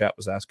somebody in the chat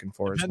was asking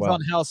for. Depends as well.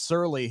 on how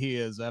surly he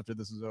is after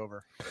this is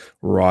over.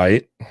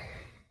 Right.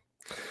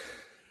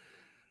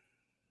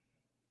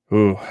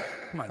 Ooh.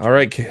 Come on, All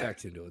right, get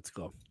back into it. Let's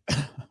go.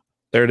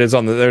 There it is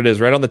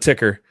right on the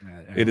ticker.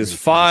 Yeah, It is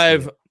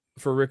 5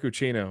 for Rick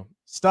Ucchino.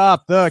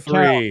 Stop the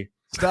 3.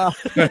 count. Stop.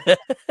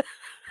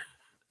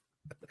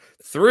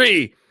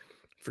 3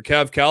 for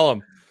Kev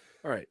Callum.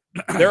 All right.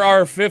 There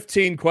are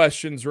 15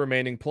 questions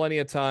remaining. Plenty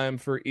of time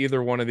for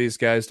either one of these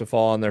guys to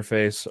fall on their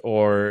face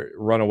or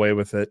run away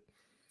with it.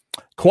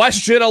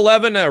 Question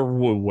 11.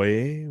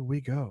 Away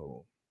we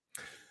go.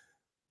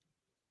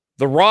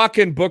 The Rock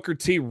and Booker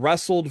T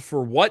wrestled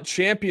for what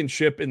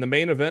championship in the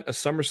main event of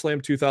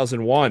SummerSlam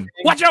 2001?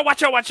 Watch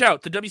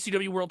out. The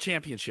WCW World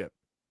Championship.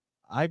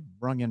 I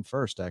brung in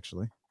first,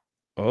 actually.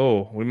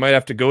 Oh, we might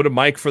have to go to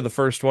Mike for the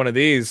first one of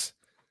these.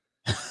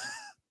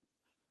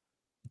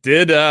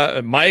 Did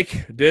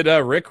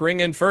Rick ring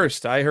in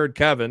first? I heard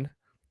Kevin.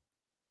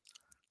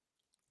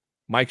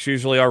 Mike's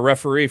usually our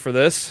referee for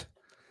this.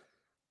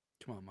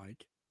 Come on,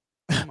 Mike.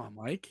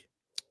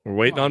 We're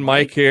waiting on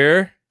Mike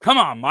here. Come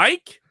on,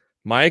 Mike.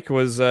 Mike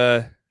was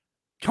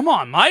Come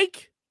on,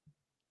 Mike.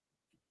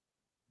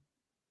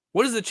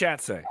 What does the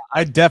chat say?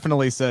 I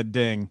definitely said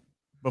ding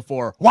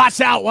before.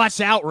 Watch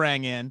out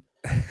rang in.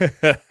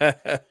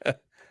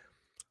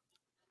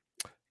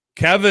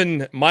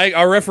 Kevin, Mike,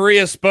 our referee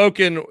has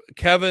spoken.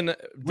 Kevin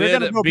We're did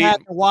gonna go beat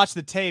back and watch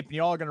the tape, and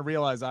y'all are gonna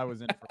realize I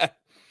was in.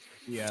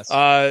 Yes.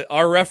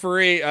 our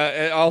referee,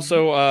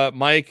 also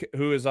Mike,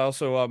 who is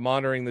also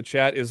monitoring the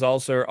chat, is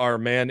also our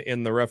man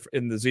in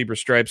the zebra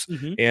stripes,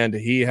 and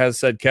he has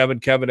said Kevin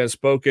has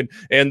spoken,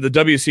 and the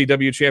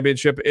WCW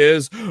championship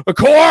is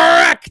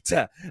correct.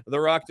 The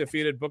Rock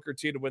defeated Booker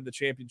T to win the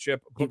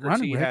championship. Keep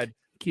running, Rick.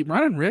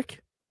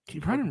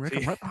 Keep running, Rick.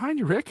 I'm right behind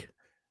you, Rick.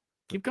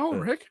 Keep going,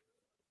 Rick.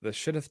 The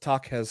shitteth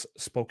talk has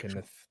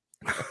spoken.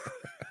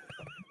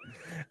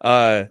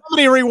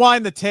 Somebody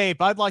rewind the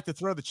tape. I'd like to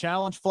throw the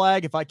challenge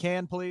flag if I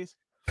can, please.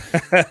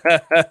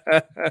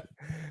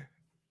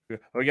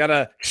 We got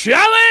a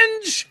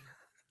challenge.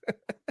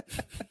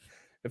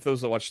 If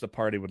those that watch the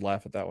party would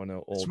laugh at that one,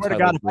 I swear to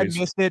God, if I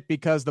missed it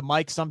because the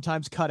mic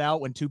sometimes cut out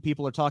when two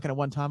people are talking at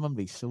one time, I'm gonna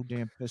be so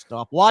damn pissed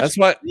off.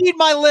 Read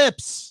my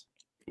lips.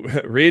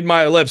 Read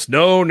my lips.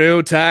 No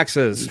new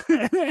taxes.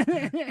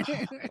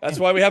 That's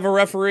why we have a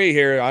referee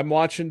here. I'm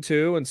watching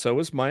too, and so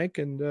is Mike.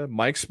 And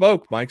Mike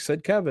spoke. Mike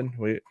said Kevin.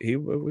 We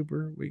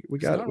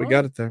got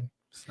it there.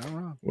 It's not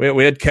wrong.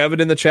 We had Kevin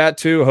in the chat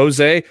too.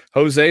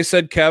 Jose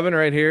said Kevin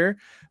right here.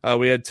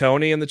 We had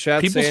Tony in the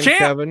chat saying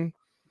Kevin.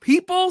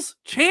 People's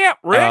champ,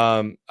 Rick.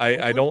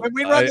 I don't. When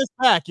we run this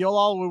back, you'll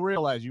all will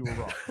realize you were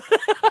wrong.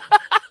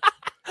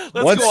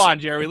 Let's go on,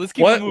 Jerry. Let's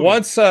keep moving.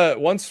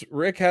 Once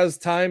Rick has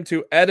time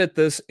to edit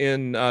this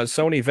in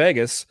Sony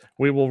Vegas,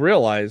 we will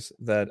realize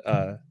that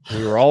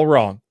we were all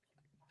wrong.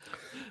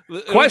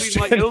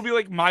 Question. It'll be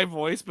like my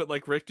voice, but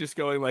like Rick just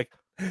going like,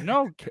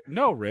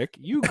 no, Rick,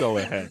 you go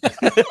ahead.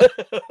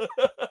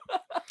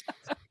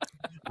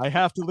 I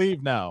have to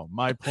leave now.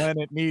 My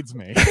planet needs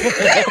me.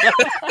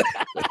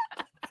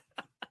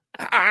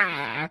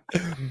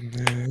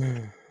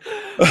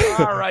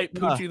 All right,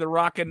 Poochie the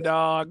Rockin'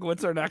 Dog.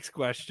 What's our next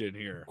question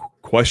here?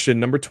 Question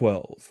number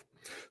 12.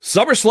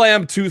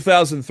 SummerSlam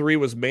 2003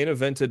 was main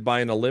evented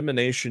by an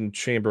elimination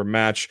chamber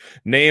match.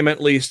 Name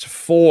at least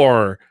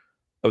 4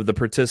 of the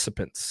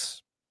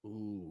participants.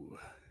 Ooh.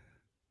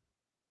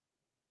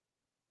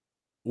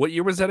 What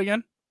year was that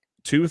again?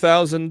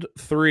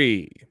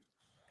 2003.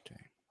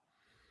 Okay.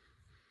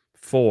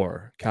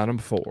 4. Count them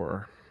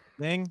 4.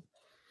 Ding.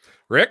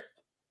 Rick?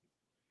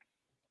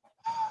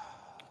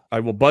 I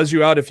will buzz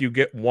you out if you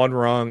get one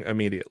wrong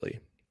immediately.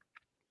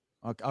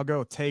 I'll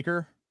go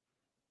Taker.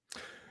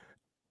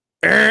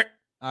 All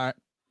right.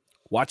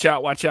 Watch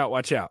out.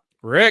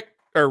 Rick.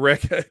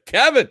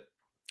 Kevin.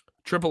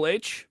 Triple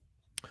H.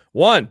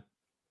 1.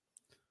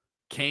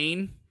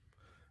 Kane.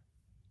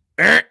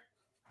 All right.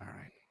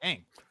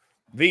 Dang.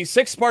 The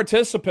 6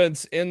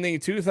 participants in the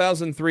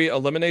 2003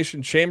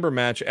 Elimination Chamber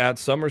match at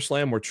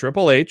SummerSlam were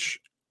Triple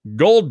H,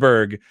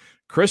 Goldberg,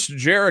 Chris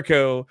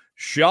Jericho,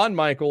 Shawn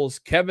Michaels,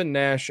 Kevin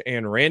Nash,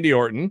 and Randy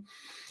Orton.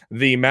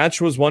 The match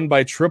was won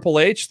by Triple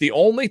H, the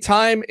only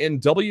time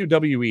in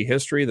WWE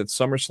history that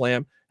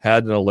SummerSlam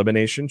had an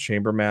Elimination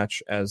Chamber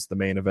match as the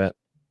main event.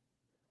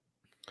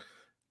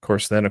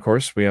 Of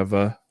course, we have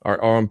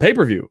our own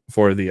pay-per-view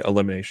for the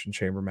Elimination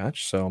Chamber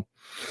match. So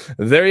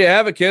there you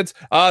have it, kids.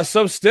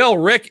 So still,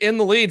 Rick in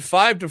the lead,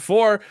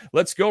 5-4.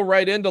 Let's go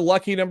right into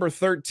lucky number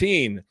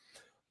 13.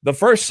 The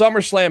first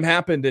SummerSlam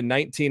happened in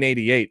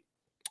 1988.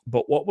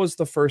 But what was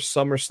the first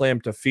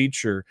SummerSlam to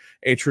feature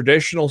a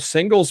traditional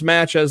singles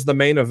match as the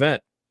main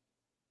event?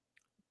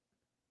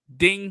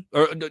 Ding.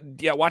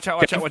 Yeah, watch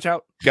out.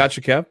 Gotcha,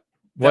 Kev.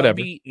 Whatever. That would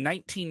be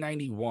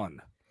 1991.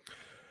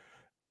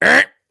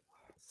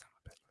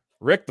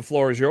 Rick, the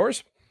floor is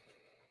yours.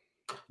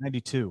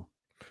 92.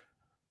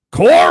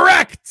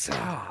 Correct.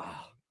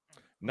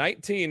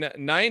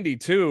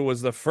 1992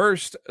 was the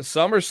first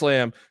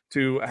SummerSlam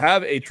to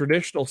have a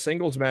traditional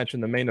singles match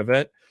in the main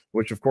event,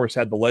 which, of course,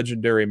 had the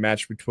legendary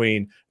match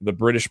between the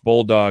British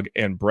Bulldog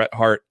and Bret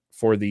Hart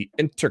for the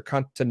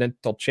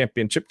Intercontinental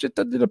Championship. Just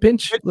a little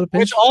pinch.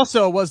 Which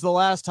also was the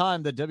last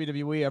time that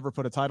WWE ever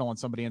put a title on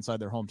somebody inside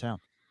their hometown.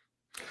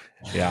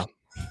 Yeah.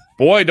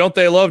 Boy, don't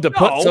they love to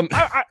put some...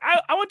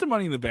 I went to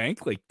Money in the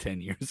Bank like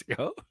 10 years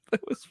ago.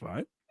 That was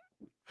fun.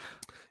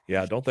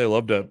 Yeah, don't they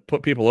love to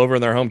put people over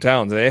in their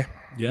hometowns, eh?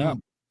 Yeah.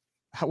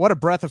 What a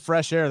breath of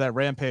fresh air that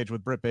Rampage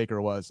with Britt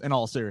Baker was, in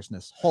all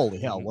seriousness. Holy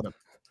hell,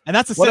 and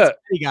that's a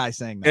Cincinnati guy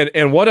saying that.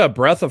 And what a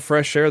breath of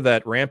fresh air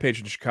that Rampage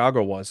in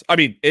Chicago was. I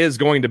mean, is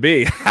going to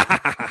be.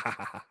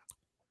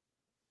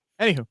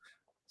 Anywho.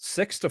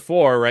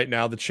 6-4 right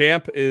now. The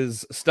champ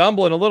is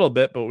stumbling a little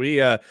bit, but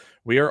we are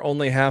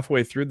only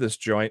halfway through this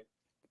joint.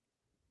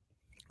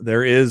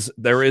 There is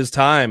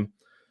time.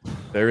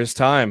 We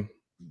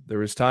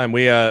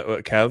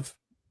Kev,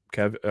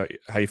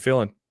 how you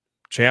feeling?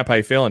 Champ, how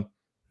you feeling?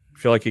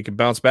 Feel like you can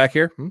bounce back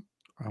here?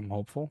 I'm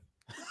hopeful.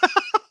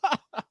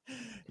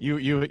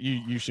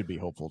 You should be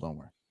hopeful. Don't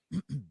worry.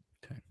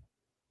 Okay.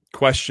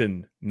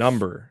 Question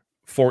number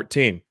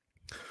 14.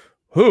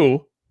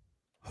 Who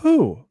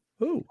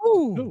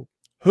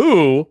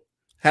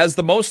has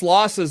the most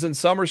losses in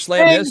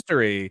SummerSlam Ding.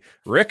 history?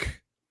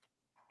 Rick?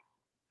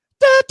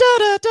 Da, da,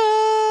 da,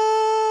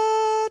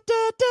 da,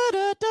 da, da,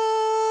 da,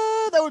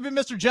 da. That would be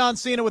Mr. John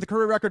Cena with a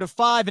career record of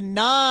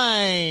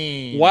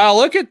 5-9. Wow,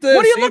 look at this.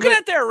 What are you looking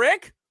at there,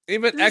 Rick?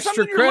 Even Is there extra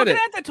something you're credit.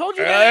 looking at that told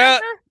you that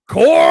answer?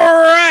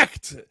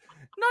 Correct.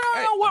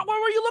 No. What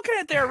were you looking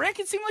at there, Rick?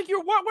 It seemed like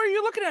what were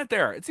you looking at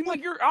there? It seemed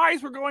like your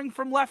eyes were going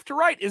from left to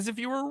right as if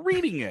you were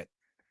reading it.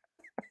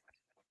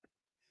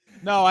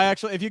 No, I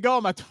actually, if you go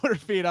on my Twitter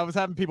feed, I was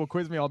having people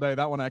quiz me all day.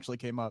 That one actually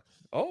came up.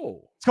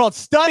 Oh, It's called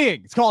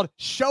studying. It's called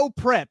show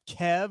prep,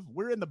 Kev.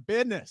 We're in the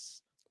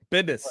business.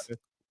 business.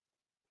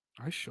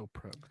 I show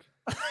prepped.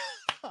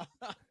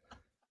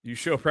 You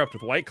show prepped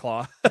with White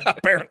Claw,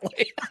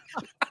 apparently.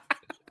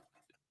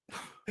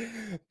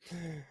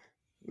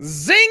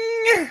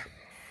 Zing!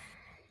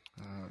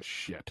 Oh,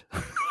 shit.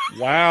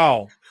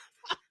 Wow.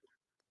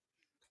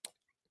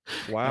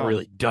 I Wow.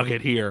 really dug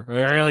it here.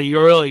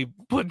 You really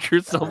put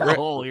yourself in a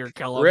hole here,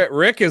 Kellum.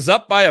 Rick is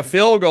up by a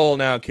field goal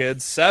now,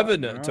 kids.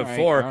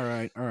 7-4. All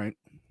right.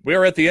 We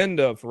are at the end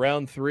of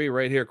round 3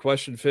 right here.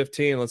 Question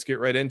 15. Let's get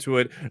right into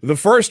it. The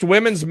first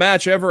women's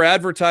match ever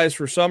advertised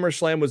for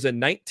SummerSlam was in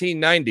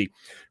 1990.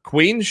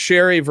 Queen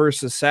Sherry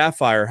versus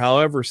Sapphire.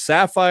 However,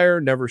 Sapphire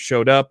never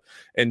showed up,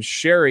 and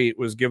Sherry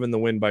was given the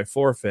win by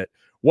forfeit.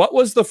 What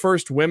was the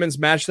first women's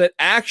match that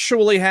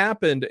actually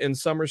happened in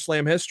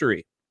SummerSlam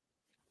history?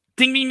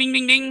 Ding, ding, ding,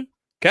 ding, ding.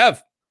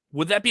 Kev.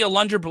 Would that be a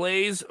Lunger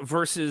Blaze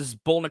versus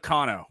Bull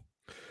Nakano?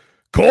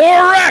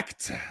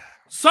 Correct.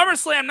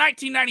 SummerSlam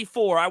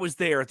 1994. I was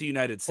there at the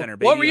United Center,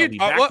 baby. What were you- I'll be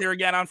back there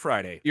again on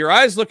Friday. Your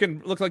eyes look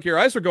like your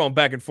eyes were going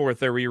back and forth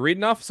there. Were you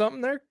reading off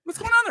something there? What's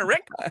going on there,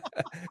 Rick?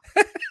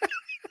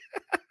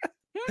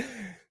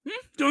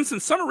 Doing some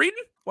summer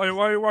reading while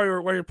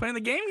you're playing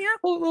the game here?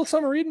 A little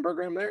summer reading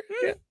program there.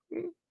 Yeah.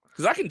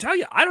 Because I can tell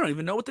you, I don't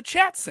even know what the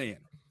chat's saying.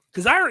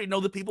 Because I already know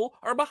the people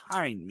are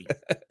behind me.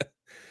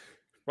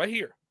 Right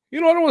here. You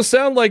know, I don't want to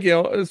sound like,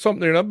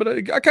 something or not, but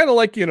I kind of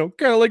like,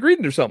 like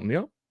reading or something,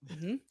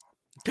 Mm-hmm.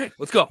 Okay,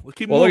 let's go. Let's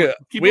keep Well, moving. look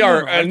at, Keep we it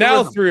are moving.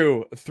 now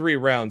through 3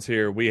 rounds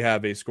here. We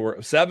have a score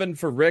of 7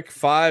 for Rick,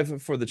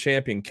 5 for the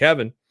champion,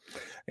 Kevin.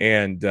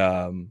 And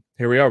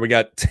here we are. We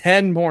got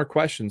 10 more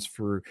questions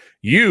for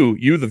you,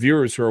 the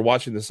viewers who are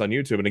watching this on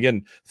YouTube. And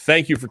again,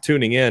 thank you for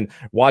tuning in,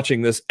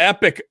 watching this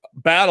epic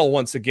battle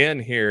once again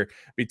here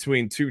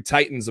between 2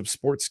 titans of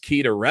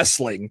Sportskeeda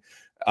wrestling.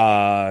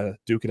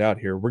 Duke it out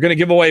here. We're going to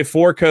give away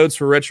 4 codes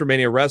for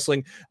Retromania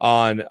Wrestling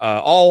on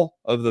all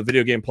of the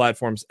video game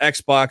platforms,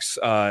 Xbox,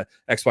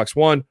 Xbox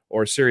One,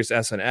 or Series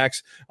S and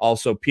X,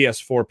 also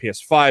PS4,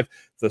 PS5,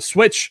 the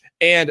Switch,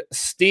 and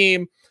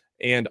Steam,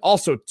 and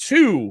also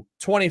 2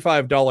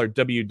 $25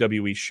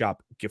 WWE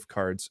Shop gift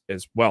cards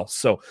as well.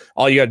 So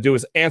all you got to do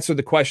is answer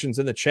the questions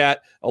in the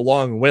chat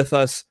along with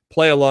us,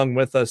 play along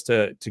with us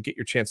to get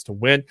your chance to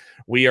win.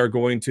 We are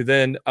going to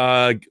then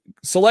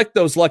select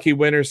those lucky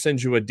winners,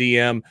 send you a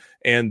DM,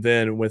 and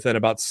then within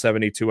about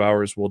 72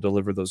 hours, we'll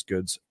deliver those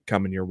goods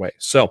coming your way.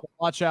 So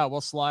Watch out.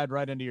 We'll slide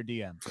right into your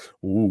DM.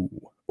 ooh,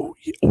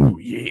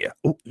 yeah.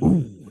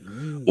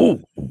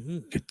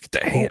 Get the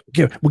hand.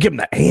 We'll give him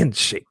the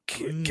handshake.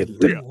 Get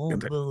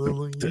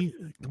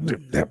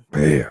that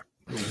bear.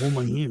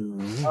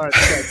 All right.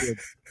 That's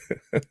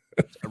good.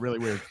 Really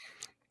weird.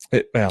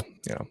 I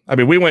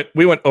mean, we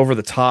went over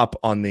the top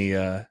on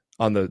the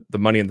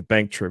Money in the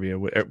Bank trivia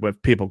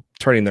with people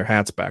turning their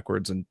hats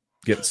backwards and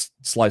getting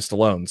sliced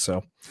alone.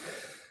 So,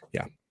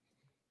 yeah,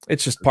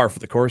 it's just par for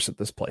the course at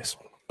this place.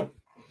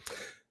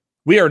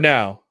 We are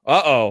now.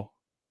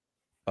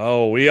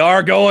 We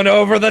are going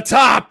over the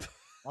top.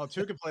 Oh,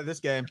 2 can play this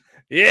game.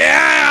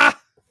 Yeah.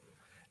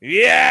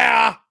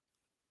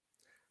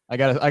 I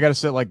gotta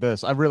sit like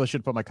this. I really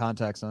should put my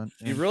contacts on.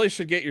 You really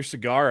should get your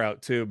cigar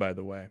out too, by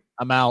the way.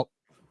 I'm out.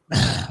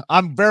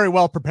 I'm very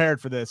well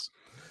prepared for this.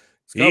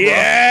 Let's go,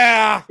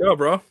 Yeah. Let's go,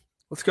 bro.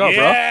 Let's go,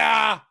 bro.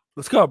 Yeah.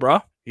 Let's go, bro.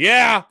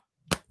 Yeah.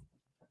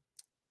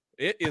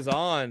 It is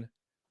on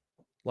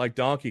like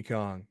Donkey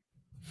Kong.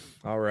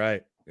 All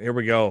right. Here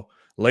we go.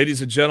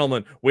 Ladies and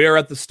gentlemen, we are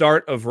at the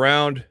start of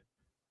round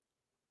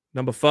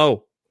number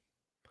 4.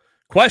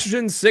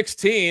 Question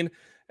 16.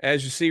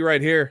 As you see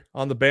right here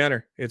on the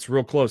banner, it's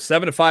real close.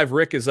 7-5.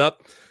 Rick is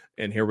up.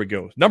 And here we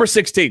go. Number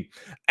 16.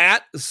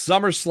 At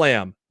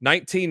SummerSlam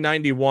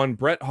 1991,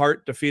 Bret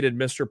Hart defeated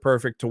Mr.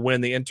 Perfect to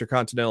win the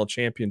Intercontinental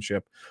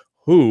Championship.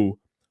 Who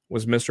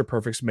was Mr.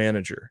 Perfect's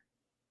manager?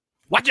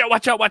 Watch out,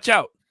 watch out, watch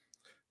out.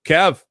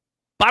 Kev.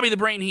 Bobby the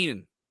Brain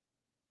Heenan.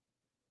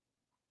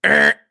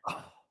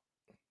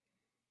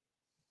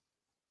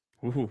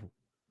 Ooh.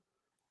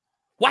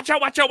 Watch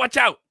out, watch out, watch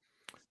out.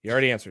 You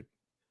already answered.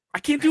 I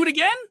can't do it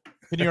again?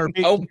 Can you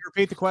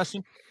repeat the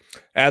question?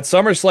 At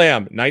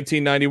SummerSlam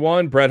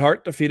 1991, Bret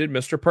Hart defeated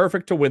Mr.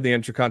 Perfect to win the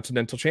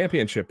Intercontinental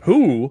Championship.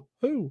 Who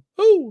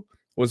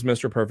was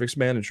Mr. Perfect's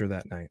manager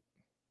that night?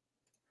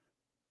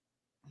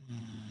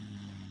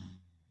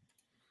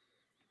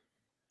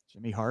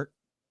 Jimmy Hart.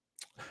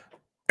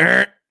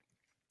 The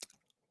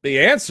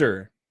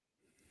answer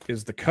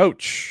is the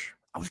coach.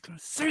 I was going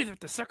to say that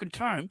the second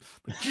time,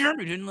 but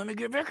Jeremy didn't let me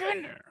get back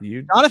in there.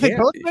 Jonathan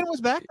Coachman was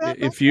back.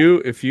 If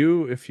you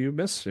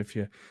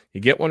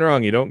get one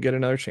wrong, you don't get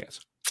another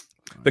chance.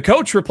 The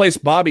coach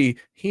replaced Bobby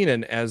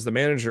Heenan as the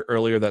manager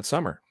earlier that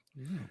summer.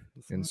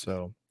 And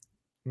so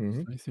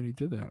nice that he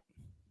did that.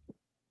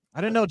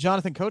 I didn't know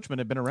Jonathan Coachman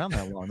had been around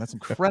that long. That's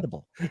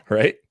incredible.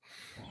 Right?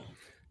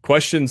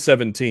 Question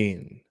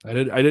 17. I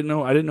didn't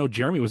know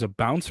Jeremy was a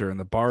bouncer in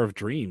the Bar of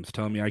Dreams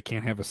telling me I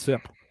can't have a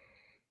sip.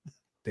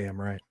 Damn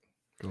right.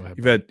 Go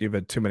ahead. You've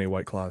had too many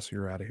White Claws.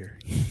 You're out of here.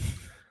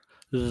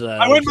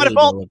 I win by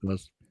default.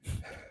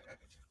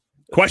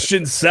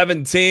 Question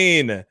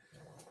 17.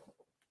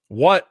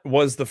 What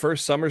was the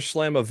first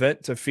SummerSlam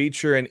event to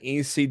feature an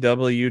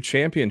ECW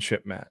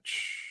championship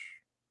match?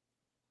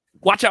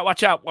 Watch out.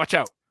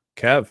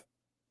 Kev.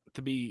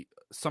 To be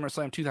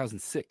SummerSlam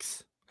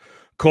 2006.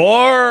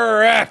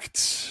 Correct.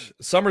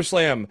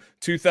 SummerSlam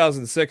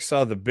 2006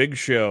 saw the Big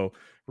Show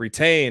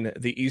retain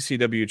the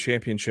ECW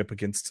championship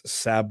against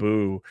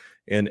Sabu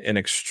in an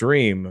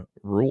Extreme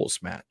Rules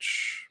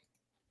match.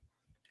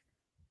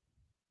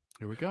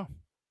 Here we go.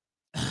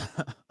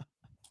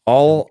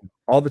 All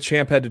the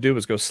champ had to do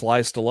was go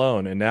Sly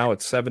Stallone, and now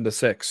it's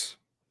 7-6.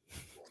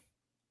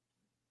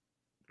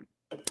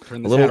 A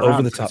little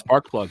over the top.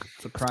 Spark plug.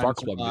 It's a spark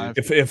plug,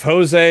 dude. If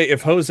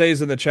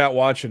Jose's in the chat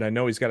watching, I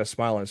know he's got a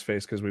smile on his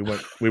face because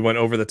we went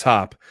over the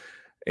top,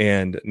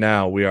 and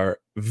now we are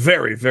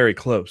very, very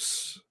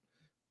close.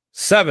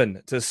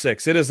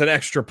 7-6. It is an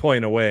extra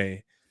point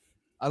away.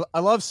 I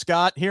love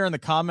Scott here in the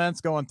comments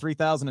going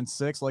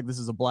 3006 like this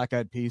is a Black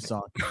Eyed Peas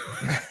song.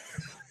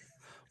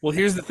 Well,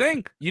 here's the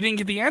thing: you didn't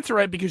get the answer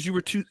right because you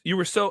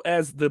were so,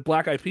 as the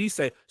Black Eyed Peas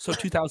say, so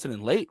 2000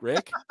 and late,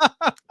 Rick.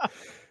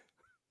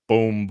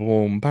 Boom,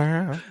 boom,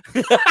 bam.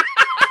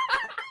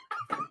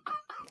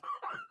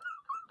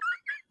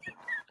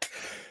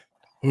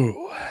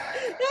 Ooh.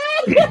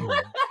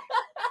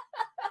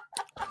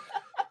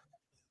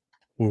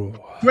 Ooh.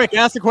 Quick,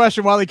 ask the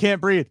question while he can't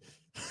breathe.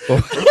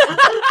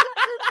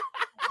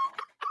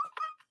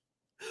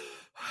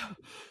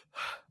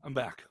 I'm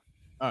back.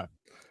 All right.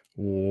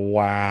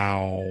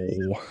 Wow.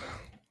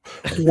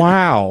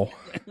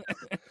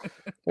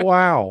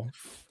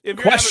 If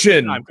you're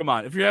Question. having a good time, come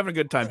on. If you're having a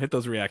good time, hit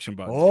those reaction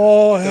buttons.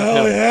 Oh,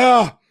 hell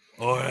yeah.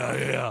 Oh,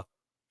 yeah.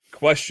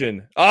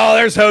 Question. Oh,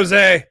 there's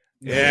Jose.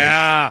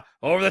 Yeah.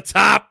 Over the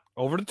top.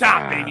 Over the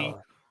top, baby.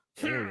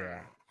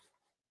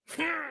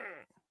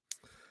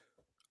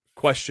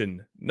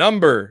 Question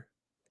number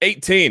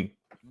 18.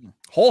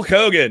 Hulk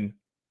Hogan,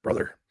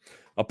 brother,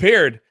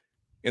 appeared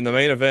in the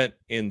main event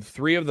in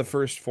 3 of the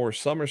first 4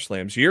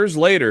 SummerSlams. Years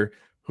later,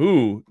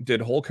 who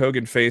did Hulk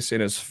Hogan face in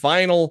his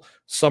final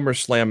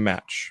SummerSlam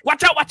match?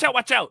 Watch out.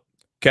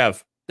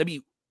 Kev. That'd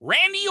be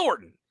Randy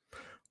Orton.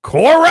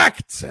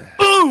 Correct.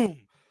 Boom.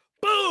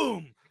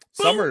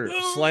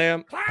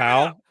 SummerSlam, Climb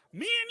pal. up.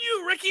 Me and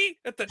you, Ricky,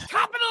 at the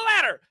top of the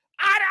ladder.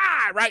 Eye to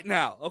eye right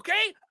now, okay?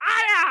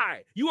 Eye to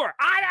eye. You are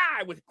eye to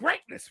eye with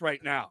greatness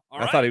right now. All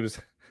right?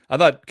 I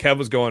thought Kev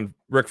was going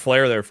Ric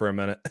Flair there for a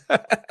minute.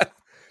 I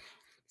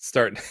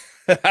thought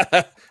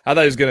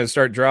he was going to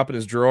start dropping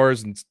his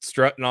drawers and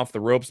strutting off the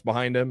ropes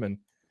behind him. And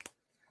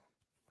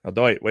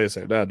wait a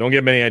second. No, don't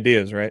get many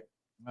ideas, right?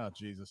 Oh,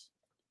 Jesus.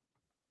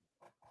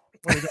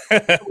 What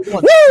are we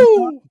doing?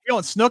 Woo! You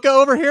going Snuka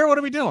over here? What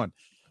are we doing?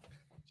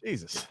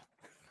 Jesus.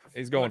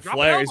 He's going Drop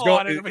Flair. an He's elbow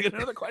on going. it and make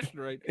another question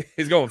right.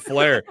 He's going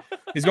Flair.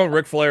 He's going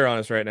Ric Flair on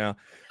us right now.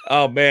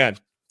 Oh man,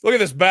 look at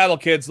this battle,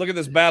 kids. Look at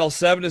this battle.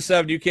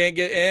 7-7. You can't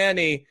get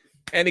any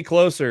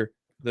closer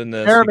than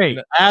this.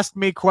 Jeremy, ask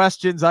me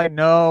questions I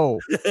know.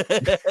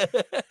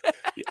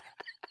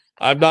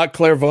 I'm not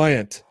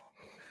clairvoyant,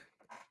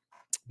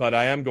 but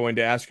I am going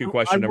to ask you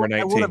question number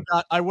 19.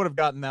 I would have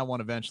gotten that one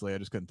eventually. I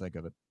just couldn't think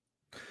of it.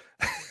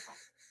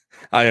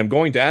 I am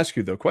going to ask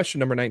you though. Question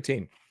number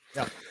 19.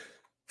 Yeah.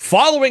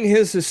 Following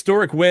his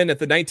historic win at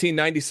the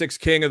 1996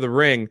 King of the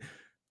Ring,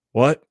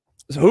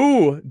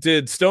 who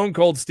did Stone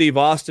Cold Steve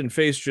Austin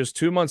face just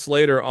 2 months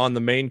later on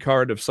the main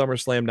card of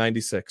SummerSlam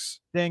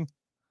 96? Ding.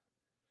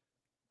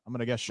 I'm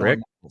going to guess Shawn Rick?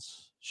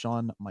 Michaels.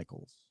 Shawn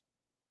Michaels.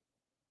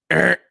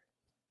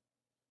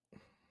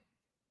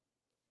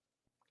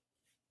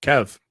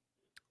 Kev.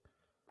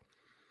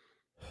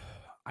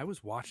 I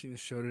was watching the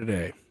show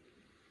today,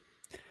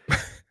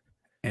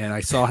 and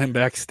I saw him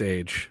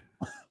backstage,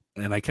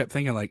 and I kept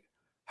thinking, like,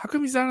 how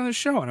come he's not on the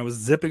show? And I was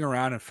zipping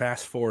around and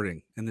fast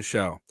forwarding in the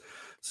show.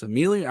 So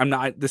immediately,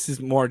 this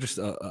is more just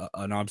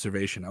an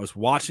observation. I was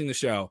watching the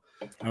show.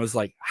 And I was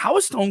like, how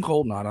is Stone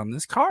Cold not on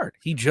this card?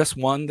 He just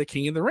won the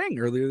King of the Ring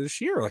earlier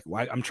this year. Like,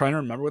 why? I'm trying to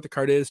remember what the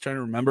card is, trying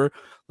to remember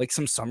like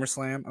some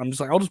SummerSlam. I'm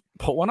just like, I'll just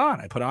put one on.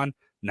 I put on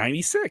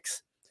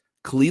 96,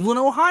 Cleveland,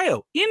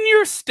 Ohio, in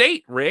your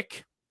state,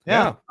 Rick.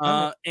 Yeah.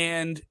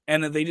 And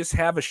they just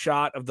have a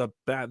shot of the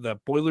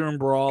Boiler Room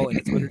Brawl, and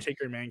it's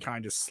Undertaker and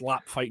Mankind just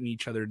slop fighting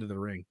each other into the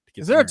ring.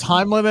 Is there a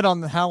time limit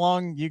on how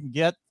long you can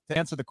get to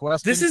answer the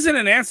question? This isn't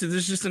an answer.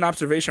 This is just an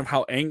observation of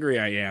how angry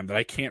I am that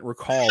I can't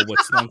recall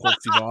what Stone Cold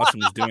Steve Austin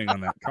was doing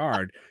on that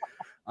card.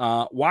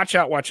 Watch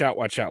out.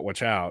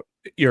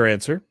 Your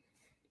answer.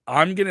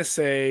 I'm gonna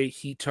say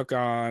he took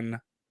on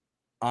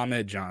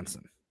Ahmed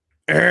Johnson.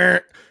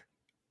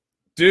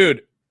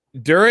 Dude,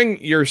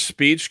 during your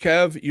speech,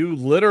 Kev, you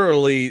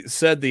literally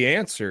said the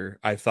answer,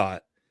 I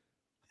thought.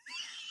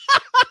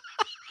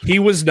 He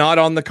was not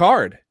on the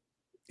card.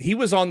 He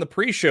was on the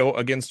pre-show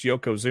against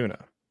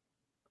Yokozuna.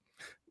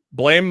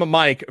 Blame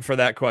Mike for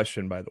that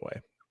question, by the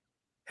way.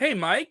 Hey,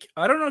 Mike,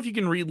 I don't know if you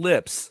can read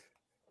lips.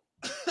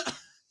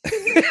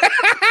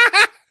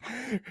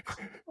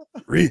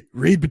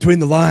 read between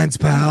the lines,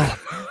 pal.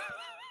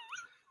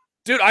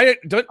 Dude,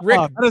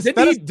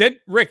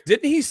 Rick,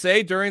 didn't he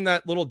say during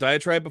that little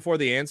diatribe before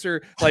the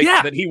answer,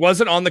 that he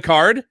wasn't on the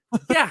card?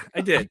 Yeah,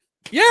 I did.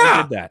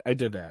 Yeah, I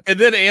did that. And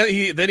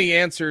then he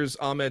answers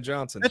Ahmed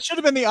Johnson. That should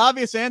have been the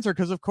obvious answer,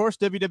 because of course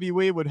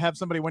WWE would have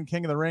somebody win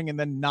King of the Ring and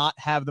then not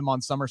have them on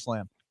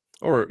SummerSlam.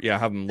 Or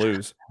have them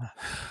lose.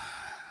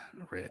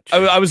 Rich.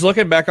 I was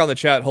looking back on the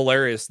chat,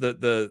 hilarious.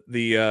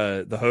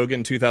 The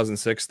Hogan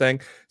 2006 thing.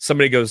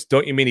 Somebody goes,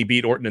 "Don't you mean he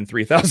beat Orton in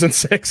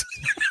 3006?"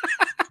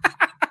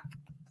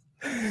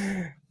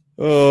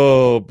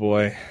 Oh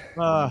boy.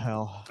 Oh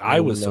hell.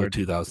 I was so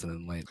 2000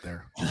 and late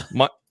there.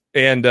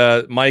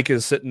 Mike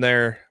is sitting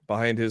there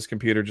behind his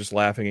computer just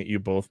laughing at you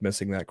both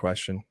missing that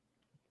question.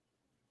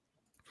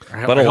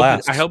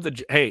 Alas.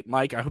 Hey,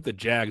 Mike, I hope the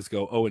Jags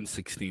go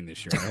 0-16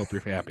 this year. I hope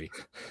you're happy.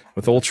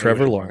 With old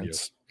Trevor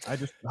Lawrence.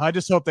 I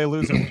just hope they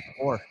lose in week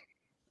 4.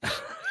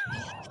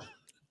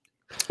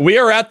 We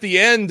are at the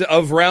end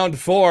of round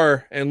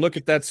 4, and look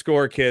at that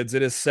score, kids.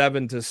 It is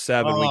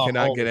 7-7. We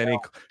cannot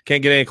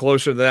can't get any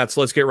closer to that.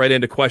 So let's get right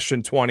into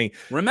question 20.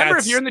 Remember,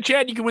 if you're in the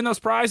chat, you can win those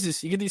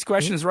prizes. You get these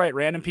questions right.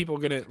 Random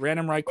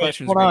right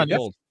questions.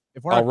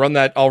 I'll run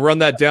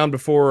that down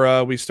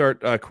before we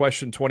start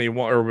question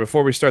 21, or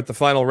before we start the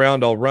final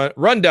round. I'll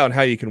run down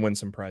how you can win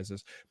some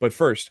prizes. But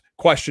first,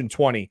 question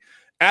 20.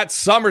 At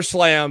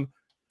SummerSlam,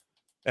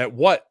 at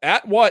what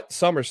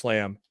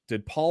SummerSlam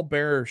did Paul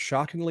Bearer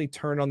shockingly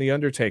turn on The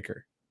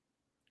Undertaker?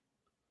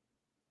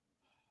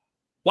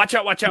 Watch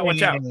out.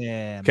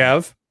 Yeah,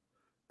 Kev?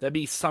 That'd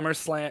be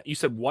SummerSlam. You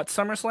said what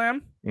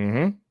SummerSlam?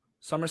 Mm-hmm.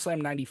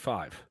 SummerSlam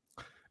 95.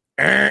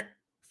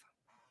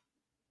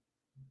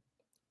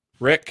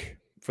 Rick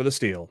for the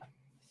steal.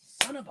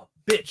 Son of a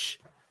bitch.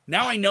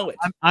 Now I know it.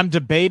 I'm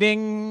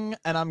debating,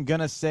 and I'm going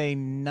to say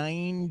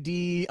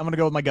 90. I'm going to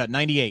go with my gut,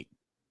 98.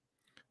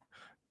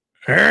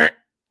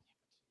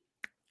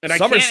 And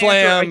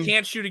SummerSlam. I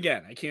can't shoot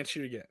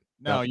again.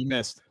 No, you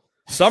missed.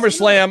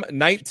 SummerSlam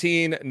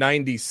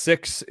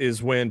 1996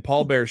 is when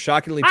Paul Bearer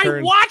shockingly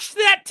turned. I watched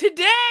that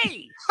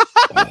today.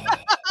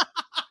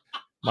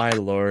 My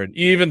Lord.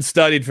 You even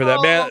studied for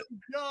that, man.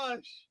 Gosh.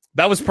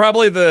 That was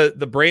probably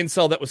the brain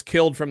cell that was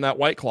killed from that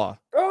White Claw.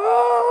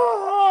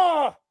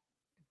 Oh!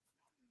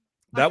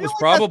 That was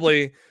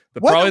probably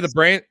the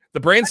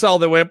brain cell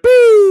that went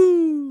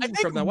boo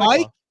from that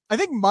White Claw. I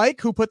think Mike,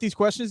 who put these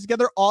questions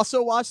together,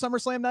 also watched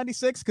SummerSlam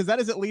 96, because that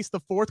is at least the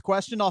 4th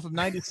question off of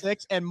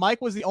 96, and Mike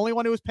was the only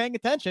one who was paying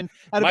attention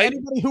out of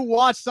anybody who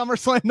watched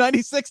SummerSlam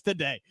 96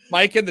 today.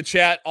 Mike in the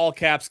chat, all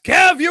caps,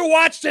 Kev, you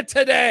watched it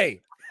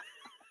today.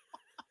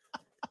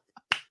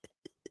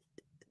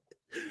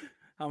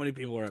 How many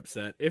people are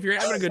upset? If you're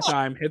having a good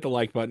time, hit the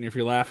like button. If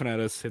you're laughing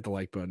at us, hit the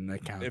like button.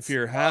 That counts. If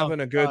you're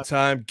having a good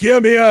time,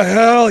 give me a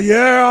hell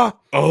yeah.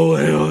 Oh,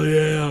 hell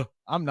yeah.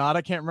 I'm not.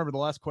 I can't remember the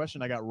last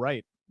question I got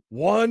right.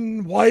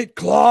 1 White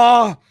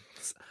Claw.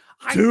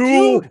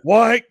 2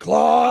 White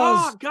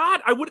Claws. Oh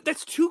God!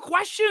 That's 2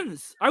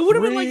 questions. I would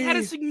have been had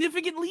a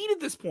significant lead at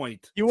this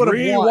point. You would have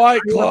 3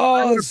 White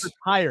Claws.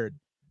 Retired.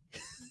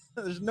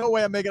 There's no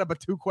way I'm making up a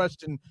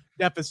 2-question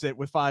deficit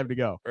with 5 to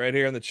go. Right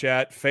here in the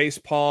chat,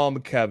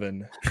 facepalm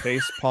Kevin.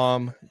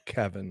 Facepalm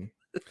Kevin.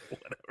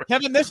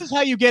 Kevin, this is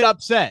how you get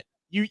upset.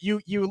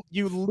 You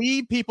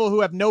leave people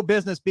who have no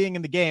business being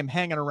in the game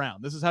hanging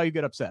around. This is how you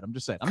get upset. I'm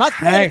just saying. I'm not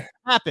saying it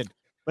happened,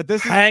 but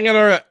this is hanging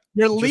around.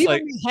 You're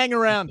leaving me hang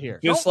around here.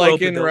 Just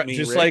like in rounders.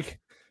 Just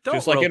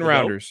like in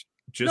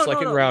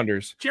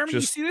rounders. Jeremy,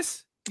 you see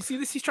this? You see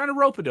this? He's trying to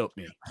rope-a-dope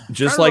me.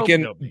 Just like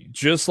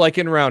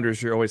in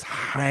rounders, you're always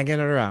hanging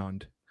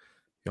around.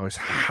 You're always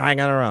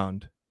hanging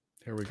around.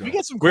 Here we go. Can we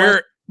get some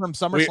questions from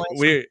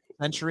SummerSlam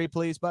Century,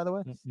 please, by the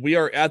way? We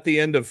are at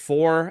the end of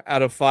 4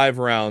 out of 5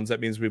 rounds.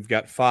 That means we've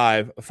got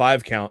 5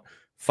 count.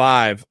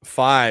 5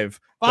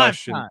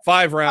 questions.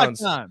 5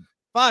 rounds.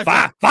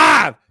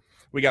 5.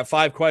 We got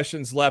 5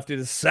 questions left. It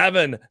is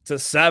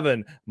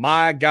 7-7.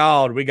 My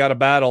God, we got a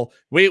battle.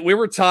 We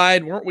were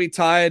tied, weren't we?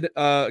 Tied,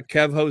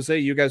 Kev, Jose.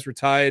 You guys were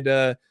tied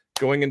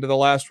going into the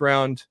last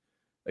round,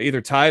 either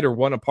tied or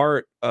one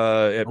apart.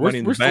 At Money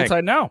in the Bank. We're still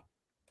tied now.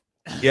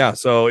 Yeah,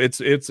 so it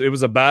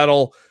was a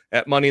battle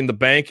at Money in the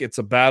Bank. It's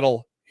a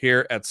battle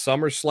here at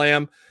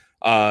SummerSlam.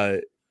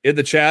 In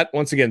the chat,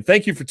 once again,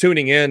 thank you for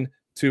tuning in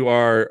to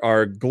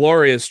our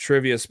glorious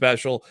trivia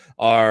special,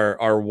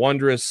 our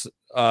wondrous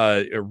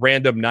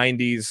random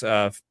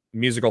 90s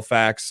musical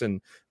facts and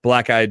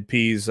Black Eyed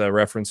Peas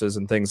references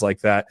and things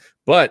like that.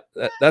 But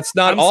that's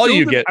not all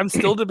you get. I'm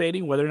still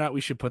debating whether or not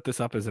we should put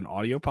this up as an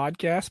audio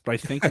podcast, but I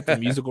think with the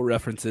musical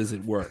references,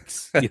 it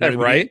works. You know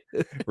right?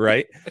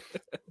 Right.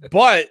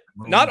 But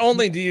not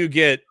only do you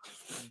get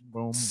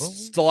Boom,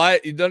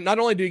 boom. not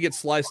only do you get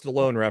Sly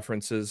Stallone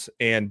references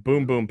and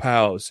Boom Boom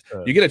Pows,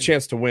 you get a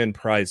chance to win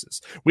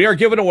prizes. We are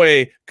giving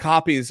away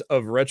copies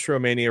of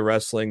Retromania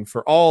Wrestling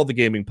for all the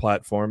gaming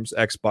platforms,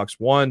 Xbox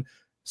One,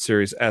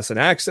 Series S and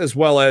X, as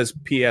well as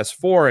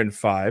PS4 and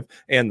 5,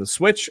 and the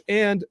Switch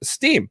and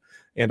Steam.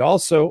 And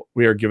also,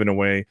 we are giving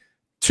away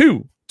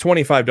 2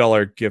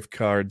 $25 gift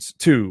cards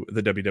to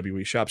the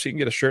WWE shop. So you can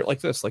get a shirt like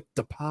this, like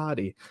the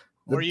potty.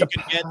 Or you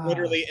can get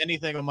literally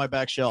anything on my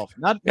back shelf.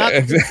 Not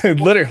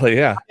literally,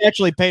 yeah. I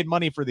actually paid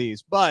money for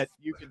these, but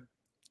you can.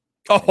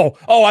 Oh!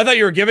 I thought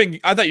you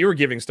were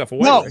giving stuff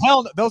away. No, right?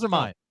 hell, those are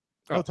mine.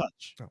 No Oh.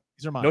 touch. Oh.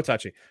 These are mine. No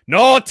touchy.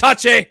 No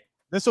touchy.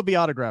 This will be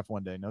autographed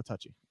one day. No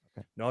touchy.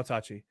 Okay. No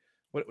touchy.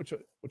 Which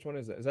one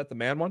is that? Is that the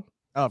man one?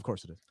 Oh, of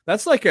course it is.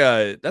 That's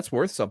that's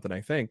worth something,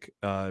 I think.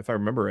 If I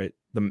remember right,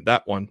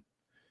 that one.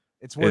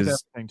 It's worth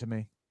is- everything to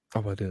me.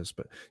 Oh, it is,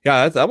 but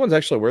yeah, that one's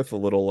actually worth a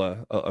little,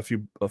 a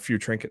few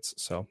trinkets.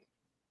 So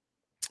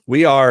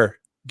we are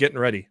getting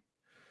ready.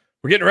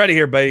 We're getting ready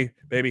here,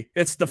 baby.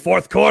 It's the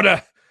fourth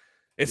quarter.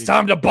 It's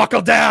time to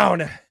buckle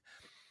down.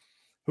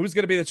 Who's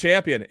going to be the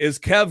champion? Is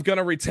Kev going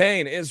to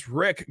retain? Is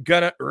Rick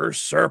going to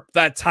usurp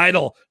that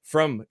title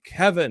from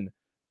Kevin?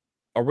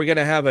 Are we going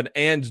to have an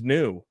and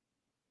new,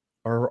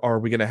 or are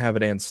we going to have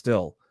an and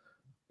still?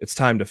 It's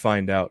time to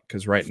find out,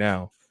 because right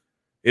now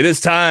it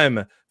is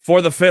time for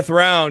the fifth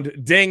round.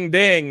 Ding,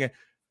 ding.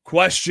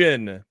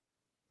 Question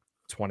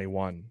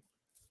 21.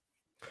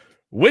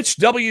 Which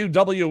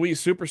WWE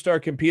superstar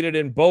competed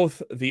in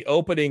both the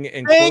opening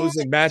and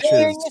closing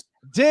matches?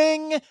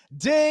 Ding,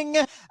 ding.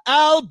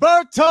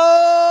 Alberto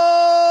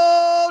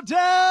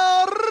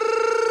Del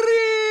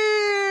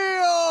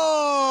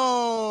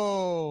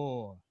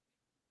Rio.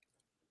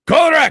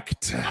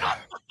 Correct.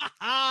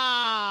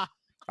 Ah.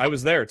 I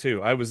was there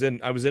too. I was in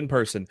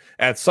person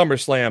at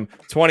SummerSlam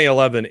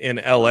 2011 in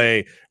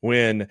LA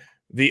when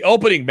the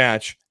opening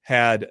match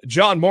had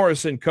John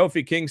Morrison,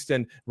 Kofi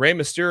Kingston, Rey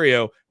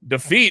Mysterio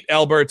defeat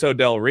Alberto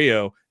Del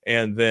Rio,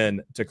 and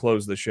then to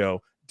close the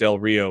show, Del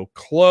Rio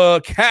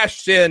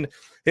cashed in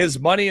his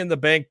Money in the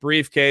Bank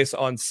briefcase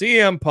on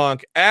CM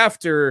Punk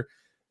after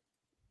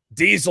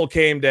Diesel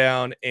came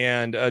down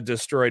and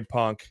destroyed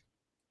Punk,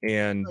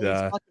 and He's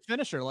not the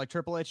finisher like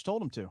Triple H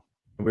told him to.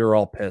 we were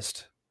all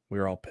pissed. We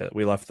were all pissed.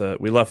 We left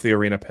the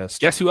arena pissed.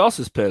 Guess who else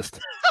is pissed?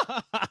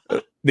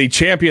 The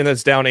champion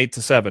that's down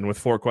 8-7 with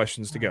 4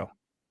 questions to go.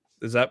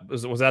 Was that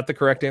the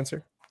correct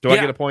answer? Do I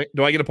get a point?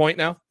 Do I get a point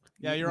now?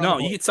 Yeah, you're No,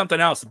 on you get something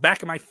else.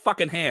 Back of my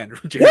fucking hand.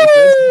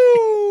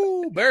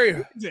 Woo! Barry.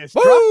 Woo!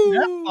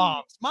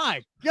 F-bombs.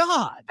 My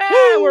God.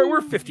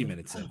 We're 50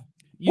 minutes in.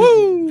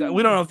 Woo!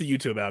 We don't know if the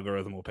YouTube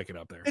algorithm will pick it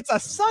up there. It's a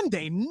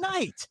Sunday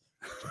night.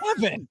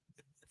 Kevin,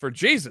 For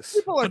Jesus.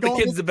 people are Put the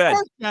going kids to bed.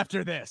 church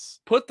after this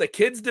Put the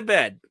kids to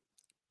bed.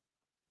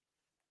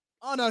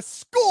 on a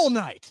school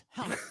night.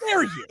 How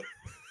dare you?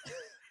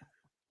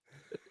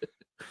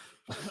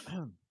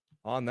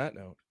 On that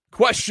note,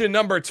 question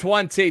number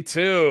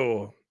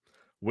 22.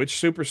 Which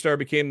superstar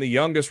became the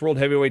youngest world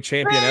heavyweight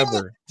champion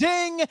ever?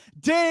 Ding,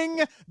 ding,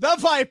 the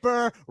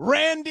Viper,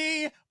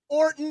 Randy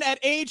Orton at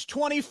age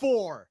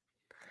 24.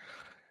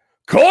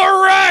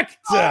 Correct!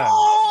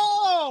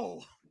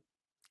 Oh!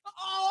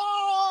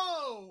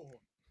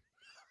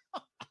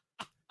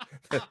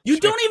 You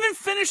don't even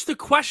finish the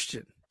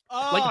question.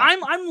 Like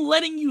Oh, I'm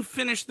letting you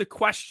finish the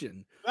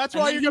question. that's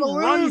And why then you're he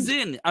going to runs lose.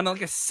 in on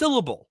like a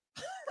syllable.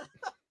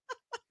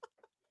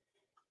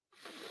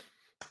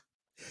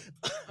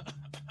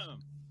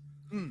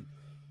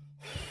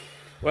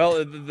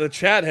 Well, the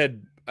chat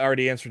had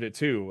already answered it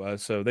too,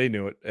 so they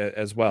knew it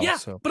as well. Yeah,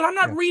 So but I'm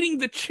not reading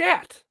the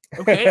chat.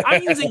 Okay,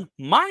 I'm using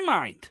my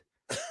mind,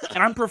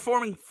 and I'm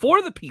performing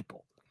for the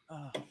people.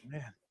 Oh,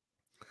 man.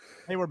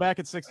 Hey, we're back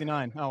at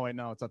 69. Oh, wait,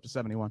 no, it's up to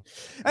 71.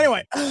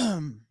 Anyway.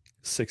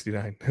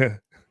 69.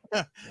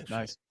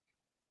 Nice.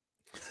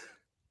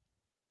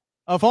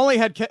 If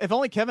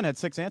only Kevin had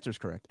 6 answers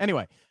correct.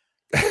 Anyway.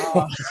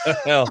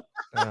 Hell,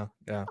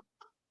 yeah.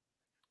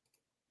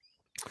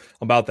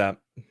 About that.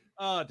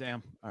 Oh,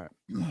 damn. All right.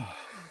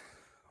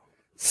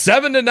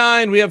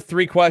 7-9. We have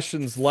 3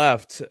 questions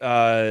left.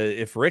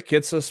 If Rick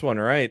gets this one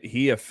right,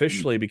 he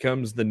officially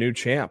becomes the new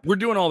champ. We're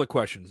doing all the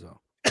questions though.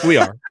 We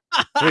are.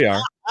 We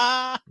are.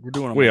 We're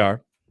doing them We all.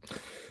 are.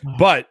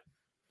 But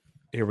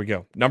here we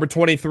go. Number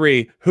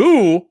 23.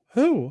 Who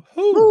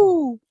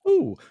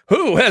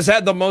has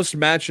had the most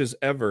matches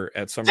ever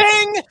at SummerSlam?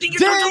 Ding! Ding!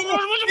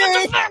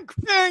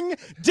 Ding!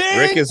 Ding!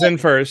 Rick is in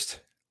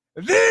first.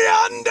 The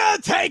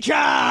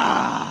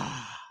Undertaker!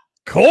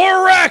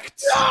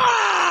 Correct.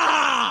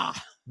 Ah!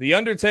 The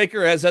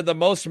Undertaker has had the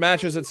most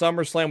matches at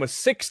SummerSlam with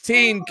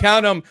 16.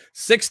 Count them,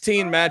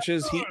 16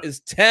 matches. He is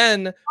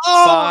 10,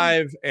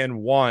 5, and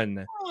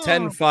 1.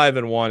 10, 5,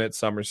 and 1 at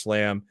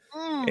SummerSlam.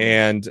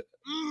 And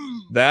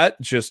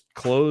that just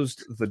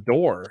closed the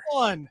door.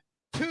 1,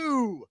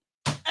 2,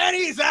 and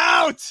he's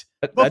out.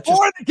 That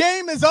Before the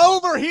game is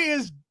over, he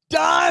is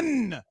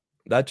done.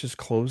 just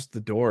closed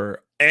the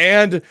door.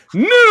 And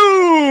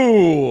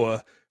new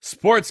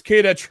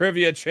Sportskeeda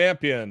trivia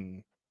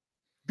champion.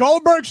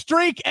 Goldberg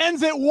streak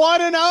ends at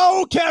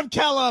 1-0. Kev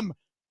Kellum,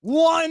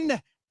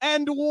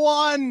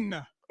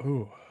 1-1.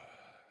 Ooh.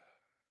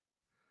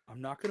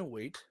 I'm not gonna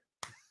wait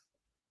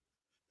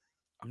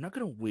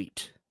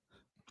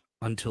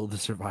until the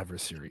Survivor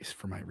Series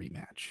for my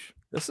rematch.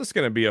 This is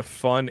going to be a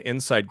fun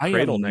inside I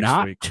cradle am next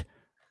not week.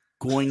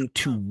 going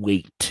to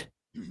wait.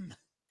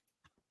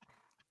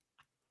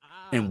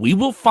 And we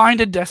will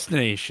find a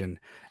destination.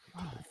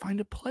 We will find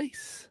a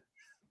place.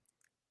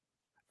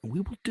 And we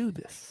will do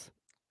this.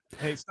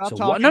 Hey, stop So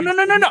talking. No.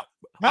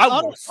 I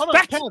Hold on,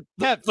 respect Kev,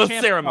 the champ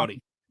is ceremony.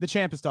 talking. The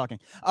champ is talking.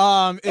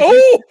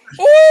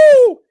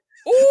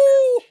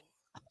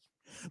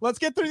 Let's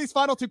get through these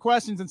final two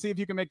questions and see if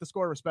you can make the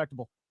score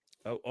respectable.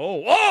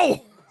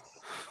 Oh!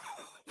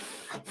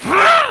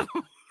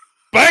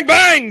 Bang,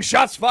 bang!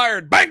 Shots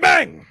fired. Bang,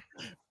 bang!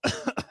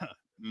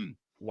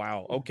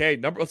 Wow. Okay.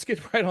 Let's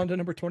get right on to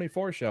number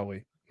 24, shall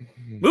we?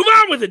 Move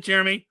on with it,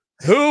 Jeremy.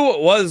 Who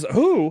was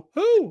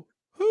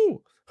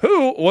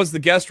the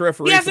guest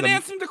referee? He hasn't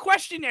answered the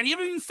question yet. He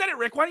hasn't even said it,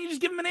 Rick. Why don't you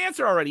just give him an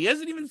answer already? He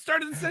hasn't even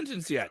started the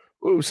sentence yet.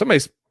 Ooh,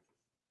 somebody's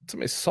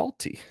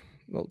salty.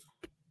 A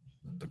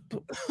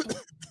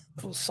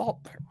little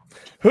salt there.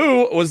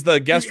 Who was the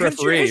guest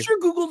referee? Has your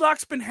Google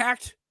Docs been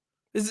hacked?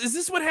 Is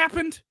this what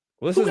happened?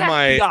 Well, Who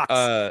hacked the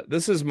docs?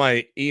 This is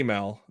my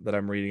email that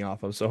I'm reading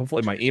off of, so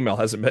hopefully my email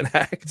hasn't been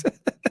hacked.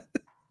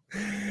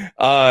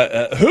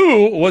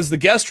 Who was the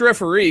guest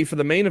referee for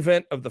the main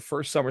event of the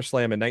first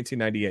SummerSlam in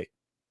 1998?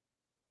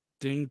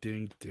 Ding,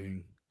 ding,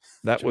 ding.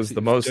 That was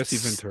the most Jesse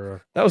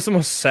Ventura. That was the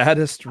most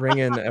saddest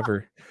ring-in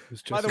ever.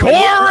 By the way,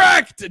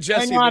 Correct,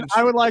 Jesse. Hang on,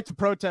 Ventura. I would like to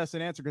protest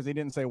an answer because he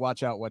didn't say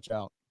 "watch out, watch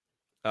out."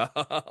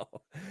 Oh,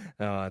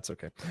 that's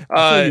okay.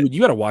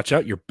 You got to watch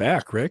out your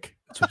back, Rick.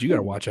 That's what you got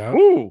to watch out.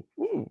 Ooh.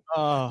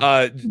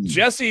 Mm.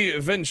 Jesse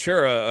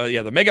Ventura,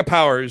 the Mega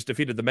Powers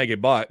defeated the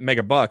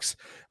Mega Bucks.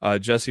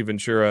 Jesse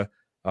Ventura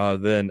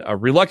then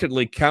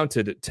reluctantly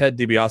counted Ted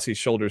DiBiase's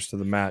shoulders to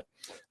the mat.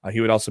 He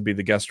would also be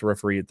the guest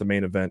referee at the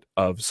main event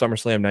of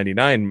SummerSlam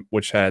 99,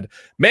 which had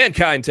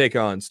Mankind take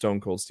on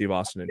Stone Cold Steve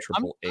Austin and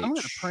Triple H. I'm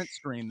going to print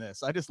screen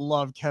this. I just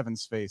love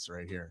Kevin's face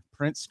right here.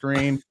 Print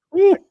screen.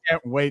 I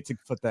can't wait to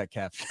put that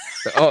caption.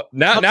 Oh,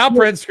 now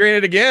print screen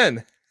it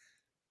again.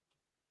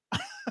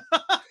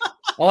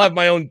 I'll have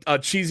my own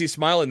cheesy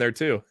smile in there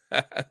too.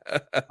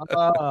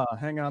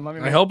 Hang on, let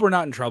me. I hope we're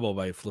not in trouble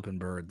by flipping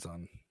birds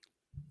on.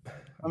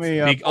 Let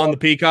me on the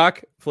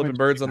peacock, flipping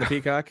birds on the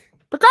peacock.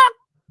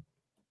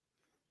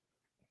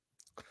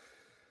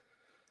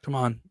 Come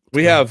on.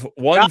 We have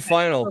one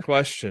final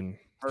question,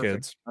 Perfect.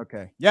 kids.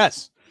 Okay.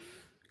 Yes.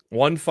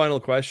 One final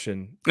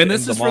question. And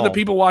this is for the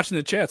people watching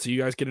the chat, so you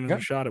guys get another Yeah.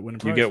 shot at winning.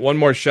 You prize. get one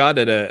more shot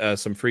at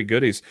some free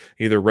goodies,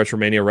 either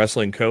Retromania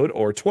Wrestling Code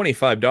or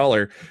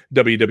 $25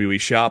 WWE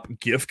Shop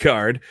gift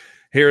card.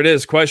 Here it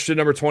is. Question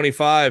number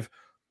 25.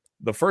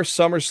 The first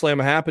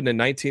SummerSlam happened in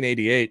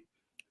 1988.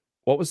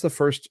 What was the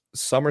first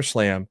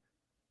SummerSlam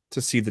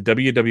to see the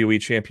WWE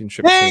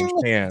Championship change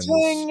hands?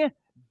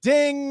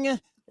 Ding.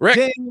 Rick.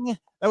 Ding.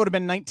 That would have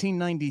been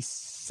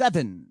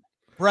 1997.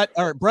 Bret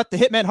the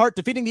Hitman Hart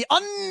defeating the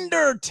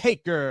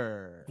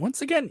Undertaker.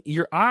 Once again,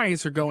 your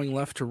eyes are going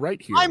left to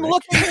right here. I'm Rick.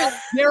 looking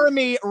at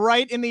Jeremy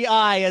right in the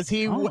eye as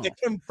he Oh.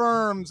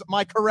 confirms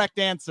my correct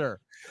answer.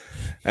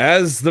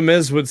 As the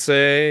Miz would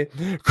say,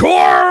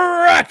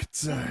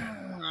 correct.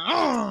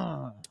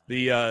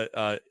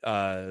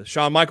 The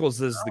Shawn Michaels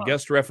is the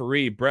guest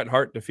referee. Bret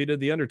Hart defeated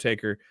the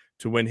Undertaker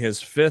to win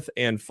his fifth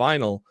and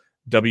final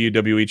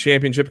WWE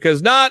Championship,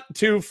 because not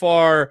too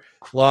far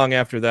long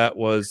after that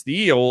was the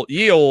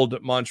ye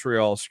old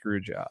Montreal screw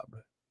job.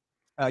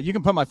 You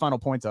can put my final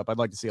points up. I'd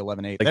like to see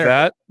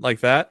 11-8. Like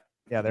that.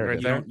 Yeah, there Right it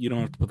is. there. You don't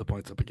have to put the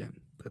points up again.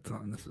 That's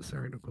not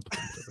necessary to put the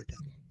points up again.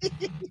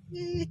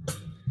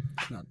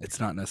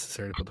 It's not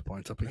necessary to put the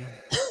points up again.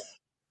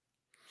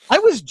 I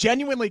was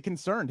genuinely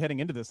concerned heading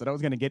into this that I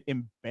was going to get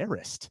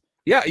embarrassed.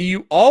 Yeah,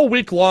 you all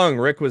week long,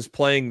 Rick was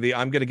playing the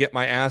I'm going to get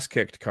my ass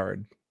kicked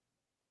card.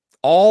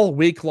 All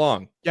week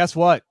long. Guess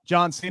what?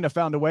 John Cena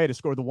found a way to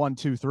score the 1,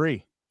 2,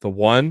 3. The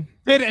 1,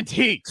 Didn't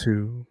he?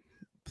 2,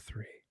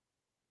 3.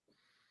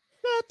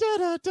 Da, da,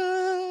 da,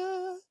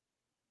 da,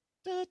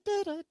 da,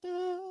 da,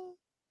 da.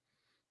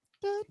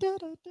 Da, da,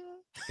 da, da.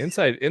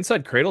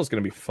 Inside Cradle is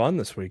going to be fun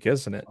this week,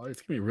 isn't it? Oh,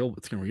 it's gonna be real.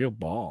 It's gonna be a real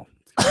ball.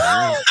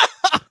 It's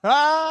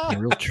gonna be a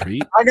real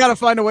treat. I got to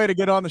find a way to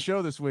get on the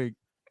show this week.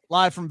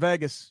 Live from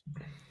Vegas.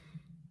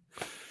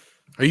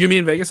 Are you gonna be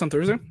in Vegas on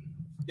Thursday?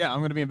 Yeah, I'm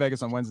going to be in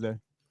Vegas on Wednesday.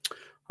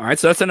 All right,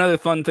 so that's another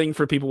fun thing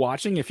for people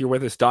watching. If you're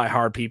with us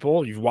diehard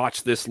people, you've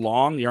watched this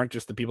long, you aren't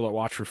just the people that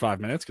watch for 5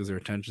 minutes because their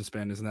attention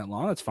span isn't that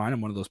long. That's fine. I'm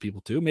one of those people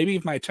too. Maybe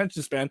if my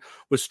attention span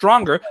was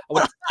stronger, I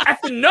would have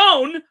effing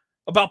known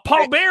about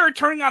Paul Bear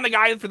turning on the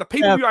guy for the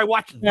pay-per-view I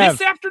watched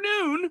this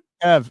afternoon.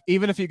 Ev,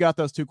 even if you got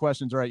those two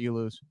questions right, you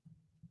lose.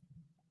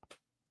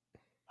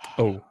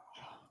 Oh.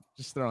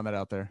 Just throwing that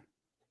out there.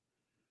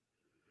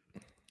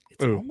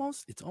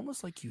 it's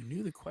almost like you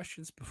knew the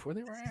questions before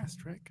they were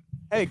asked, Rick.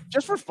 Hey,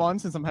 just for fun,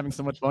 since I'm having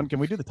so much fun, can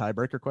we do the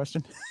tiebreaker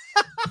question?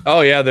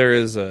 Oh yeah, there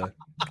is a.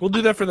 We'll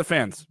do that for the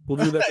fans. We'll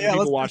do that for Yeah, let's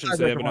people do watching, so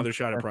they have tiebreaker another one.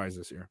 shot at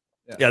prizes here.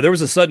 Yeah, there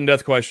was a sudden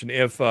death question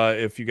if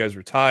you guys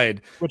were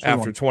tied Which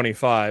after one?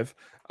 25,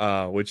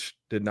 which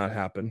did not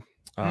happen.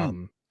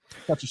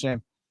 Such a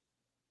shame.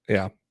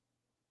 Yeah.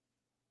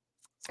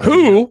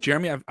 Who,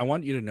 Jeremy? I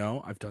want you to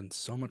know I've done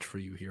so much for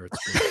you here at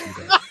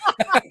Sportskeeda,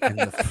 and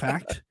the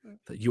fact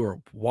that you are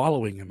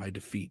wallowing in my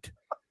defeat,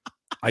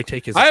 I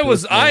take as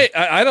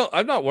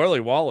I'm not really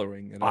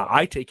wallowing.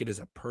 I take it as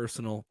a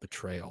personal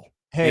betrayal,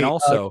 Hey, and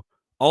also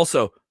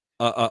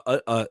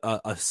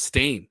a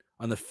stain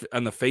on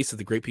the face of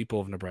the great people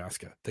of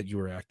Nebraska that you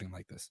were acting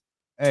like this.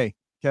 Hey,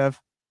 Kev.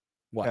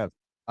 What? Kev,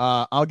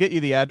 I'll get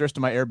you the address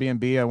to my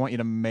Airbnb. I want you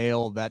to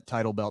mail that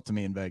title belt to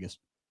me in Vegas.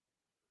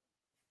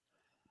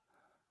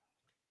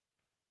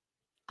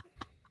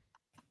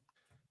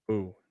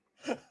 Ooh.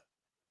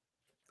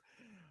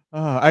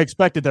 I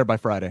expect it there by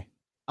Friday.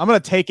 I'm going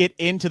to take it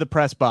into the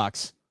press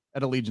box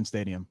at Allegiant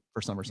Stadium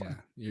for SummerSlam.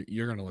 Yeah,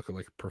 you're going to look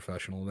like a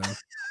professional then.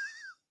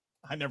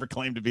 I never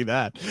claimed to be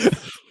that.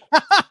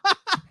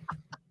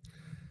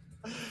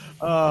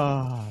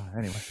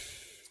 Anyway.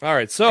 All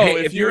right. So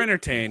hey, if you're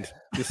entertained,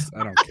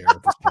 I don't care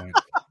at this point.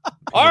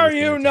 Are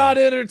you not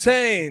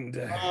entertained?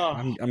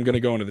 I'm going to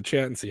go into the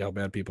chat and see how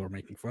bad people are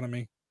making fun of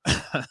me.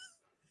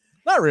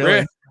 Not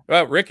really.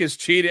 Rick is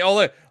cheating. Oh,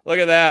 look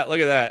at that. Look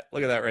at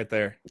that right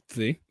there.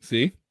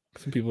 See?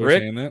 Some people are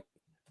Rick, saying that.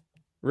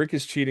 Rick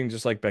is cheating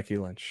just like Becky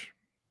Lynch.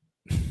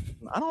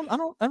 I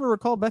don't ever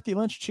recall Becky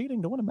Lynch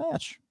cheating to win a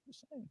match.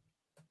 Just saying.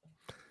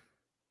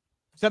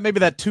 Except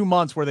maybe that 2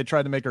 months where they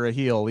tried to make her a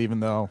heel,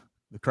 even though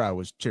the crowd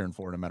was cheering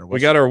for her no matter what. We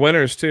got our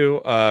winners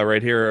too.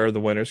 Right here are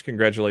the winners.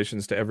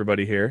 Congratulations to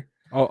everybody here.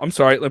 Oh, I'm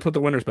sorry. Let's put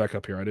the winners back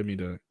up here. I didn't mean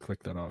to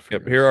click that off.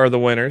 Yep, here are the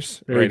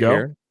winners. There right you go.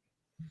 Here.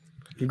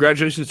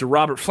 Congratulations to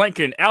Robert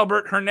Flanken,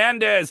 Albert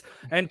Hernandez,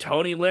 and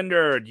Tony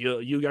Linder.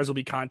 You guys will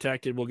be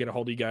contacted. We'll get a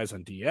hold of you guys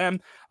on DM.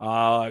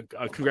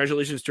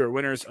 Congratulations to our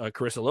winners,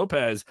 Carissa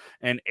Lopez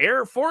and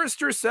Air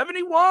Forester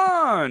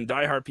 71.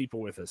 Diehard people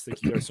with us.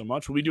 Thank you guys so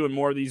much. We'll be doing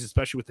more of these,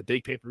 especially with the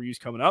big pay-per-views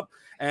coming up,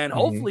 and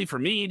hopefully for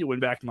me to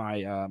win back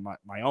my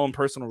my own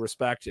personal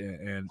respect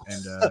and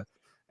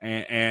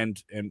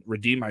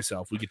redeem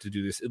myself. We get to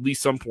do this at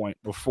least some point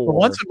before. For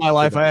once in my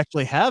life, I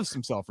actually have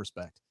some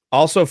self-respect.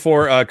 Also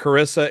for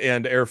Carissa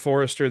and Air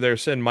Forester, there,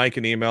 send Mike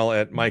an email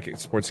at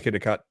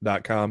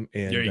mike@sportskeeda.com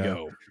and there you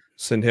go.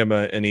 Send him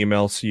an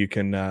email so you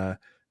can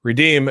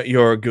redeem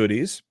your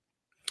goodies.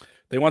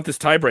 They want this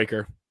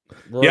tiebreaker.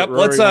 Yep,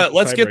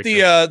 let's get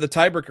the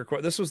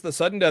tiebreaker. This was the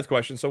sudden death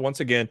question. So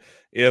once again,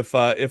 if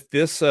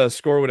this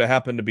score would have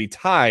happened to be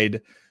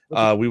tied,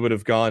 we would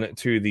have gone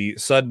to the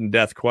sudden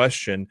death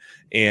question,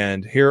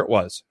 and here it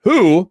was.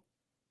 Who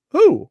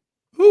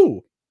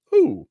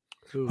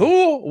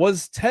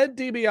was Ted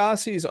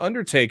DiBiase's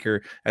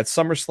Undertaker at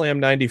SummerSlam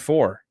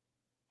 94?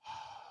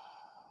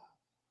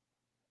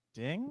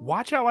 Ding.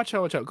 Watch out.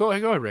 Go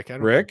ahead, Rick.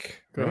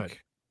 Rick? Go ahead.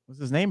 Was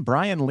his name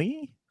Brian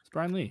Lee? It's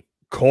Brian Lee.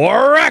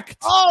 Correct.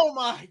 Oh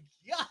my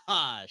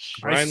gosh.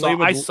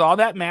 I saw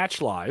that match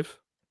live.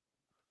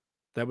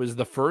 That was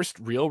the first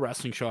real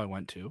wrestling show I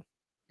went to.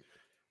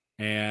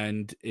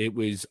 And it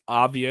was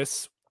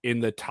obvious in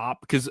the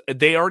top because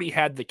they already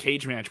had the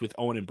cage match with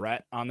Owen and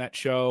Brett on that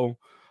show.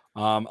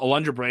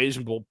 Alundra Blaze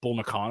and Bull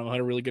Nakano had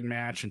a really good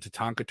match, and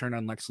Tatanka turned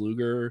on Lex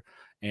Luger,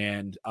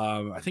 and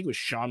I think it was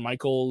Shawn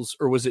Michaels,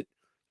 or was it?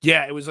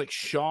 Yeah, it was like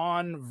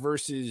Shawn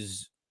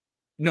versus.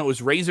 No, it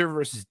was Razor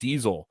versus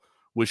Diesel.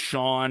 Was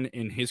Shawn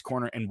in his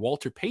corner, and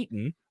Walter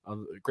Payton, a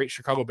great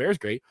Chicago Bears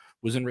great,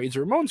 was in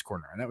Razor Ramon's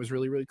corner, and that was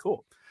really, really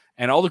cool.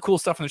 And all the cool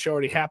stuff in the show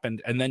already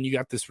happened, and then you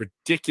got this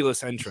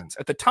ridiculous entrance.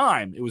 At the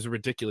time, it was a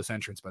ridiculous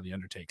entrance by The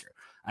Undertaker.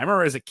 I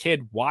remember as a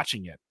kid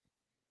watching it,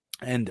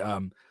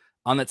 and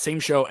on that same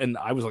show, and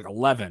I was like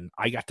 11,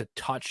 I got to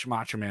touch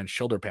Macho Man's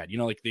shoulder pad. You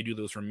know, like they do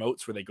those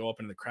remotes where they go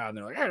up into the crowd and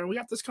they're like, hey, we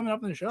got this coming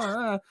up in the show.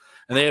 And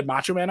they had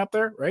Macho Man up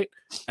there, right?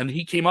 And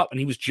he came up and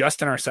he was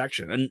just in our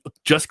section and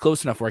just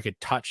close enough where I could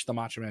touch the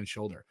Macho Man's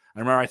shoulder. I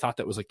remember I thought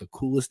that was like the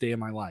coolest day of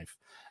my life.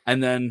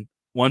 And then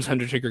once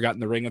Undertaker got in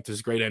the ring with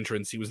this great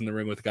entrance, he was in the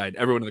ring with the guy, and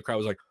everyone in the crowd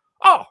was like,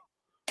 oh,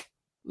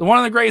 the one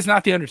on the gray is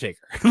not the Undertaker.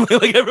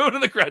 Like everyone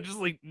in the crowd just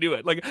like knew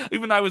it. Like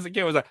even I was a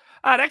kid, I was like,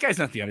 that guy's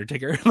not the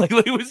Undertaker. Like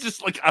it was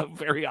just like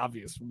very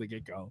obvious from the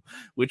get go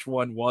which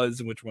one was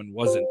and which one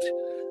wasn't.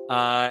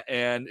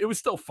 And it was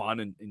still fun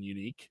and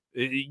unique.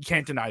 You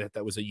can't deny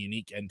that was a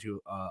unique end to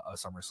a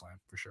SummerSlam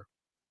for sure.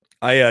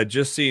 I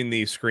just seen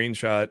the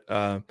screenshot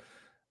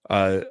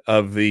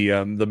of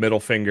the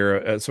middle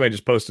finger. Somebody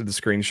just posted the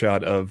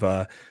screenshot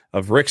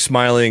of Rick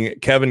smiling,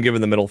 Kevin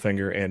giving the middle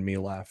finger, and me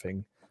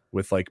laughing.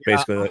 With like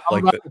basically I'm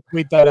about to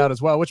tweet that out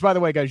as well. Which, by the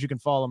way, guys, you can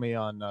follow me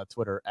on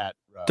Twitter at.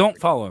 Don't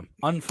follow him.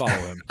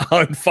 Unfollow him.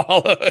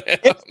 Unfollow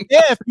him.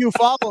 If you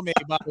follow me,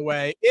 by the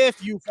way,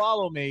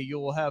 you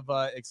will have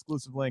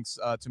exclusive links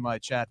to my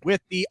chat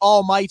with the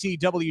almighty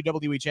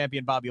WWE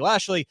champion Bobby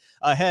Lashley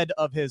ahead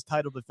of his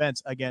title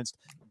defense against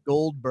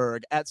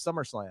Goldberg at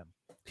SummerSlam.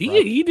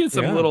 He did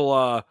some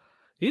little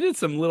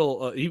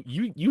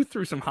you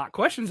threw some hot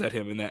questions at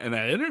him in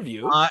that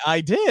interview.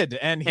 I did,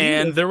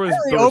 and there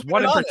was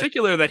one in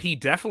particular that he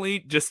definitely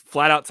just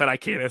flat out said, I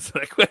can't answer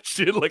that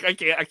question. Like I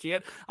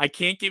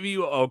can't give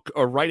you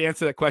a right answer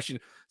to that question.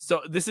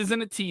 So this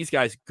isn't a tease,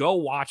 guys. Go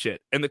watch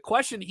it. And the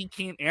question he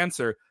can't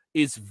answer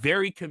is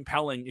very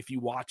compelling if you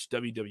watch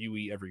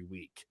WWE every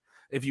week.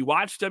 If you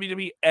watch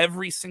WWE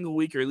every single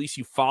week, or at least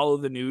you follow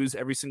the news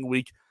every single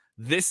week,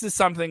 this is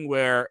something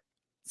where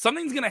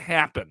something's going to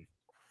happen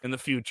in the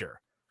future.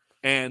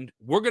 And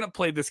we're going to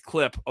play this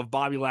clip of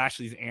Bobby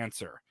Lashley's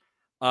answer.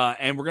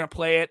 And we're going to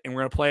play it, and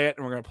we're going to play it,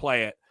 and we're going to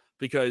play it.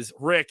 Because,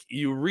 Rick,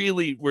 you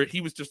really were,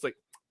 he was just like,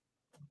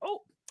 oh.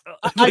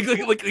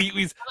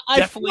 He's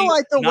definitely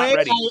not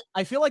ready.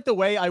 I feel like the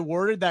way I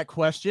worded that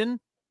question,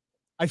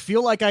 I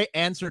feel like I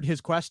answered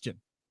his question.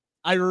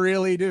 I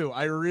really do.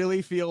 I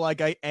really feel like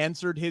I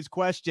answered his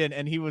question,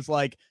 and he was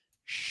like,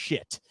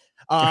 shit.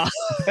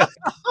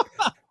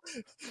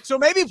 So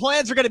maybe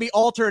plans are going to be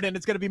altered, and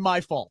it's going to be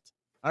my fault.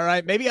 All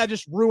right. Maybe I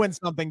just ruined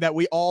something that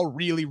we all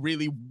really,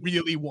 really,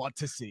 really want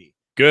to see.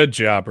 Good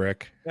job,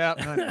 Rick. Yeah.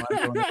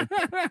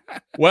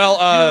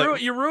 Well,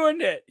 you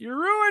ruined it. You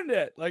ruined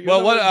it. Like,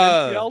 well,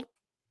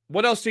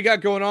 what else do you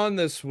got going on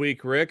this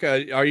week, Rick?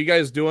 Are you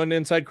guys doing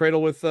Inside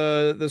Cradle with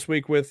this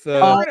week? With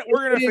we're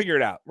gonna figure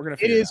it out. We're gonna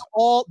figure it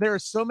out. There are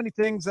so many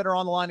things that are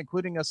on the line,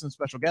 including us and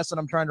special guests that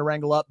I'm trying to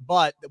wrangle up.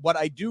 But what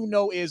I do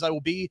know is I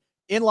will be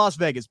in Las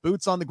Vegas,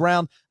 boots on the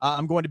ground.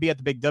 I'm going to be at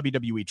the big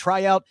WWE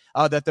tryout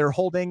that they're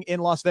holding in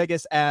Las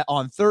Vegas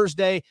on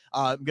Thursday.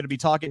 I'm going to be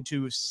talking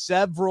to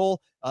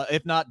several,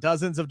 if not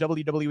dozens, of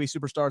WWE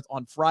superstars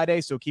on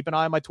Friday. So keep an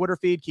eye on my Twitter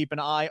feed. Keep an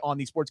eye on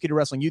the Sportskeeda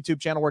Wrestling YouTube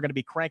channel. We're going to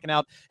be cranking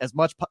out as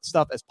much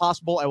stuff as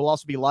possible. I will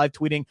also be live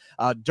tweeting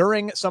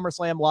during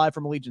SummerSlam live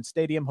from Allegiant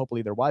Stadium.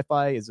 Hopefully their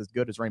Wi-Fi is as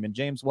good as Raymond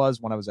James was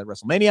when I was at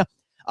WrestleMania.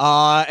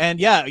 And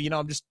yeah,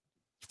 I'm just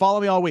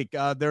follow me all week.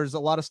 There's a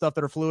lot of stuff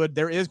that are fluid.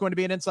 There is going to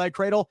be an Inside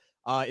Cradle.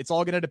 It's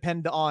all going to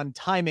depend on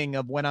timing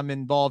of when I'm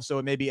involved. So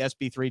it may be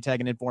SB3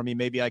 tagging in for me.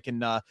 Maybe I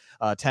can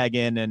tag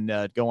in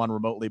and go on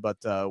remotely, but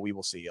we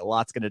will see. A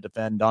lot's going to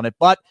depend on it.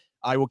 But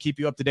I will keep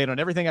you up to date on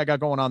everything I got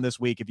going on this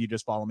week if you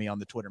just follow me on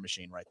the Twitter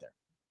machine right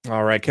there.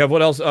 All right, Kev,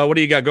 what else? What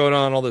do you got going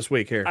on all this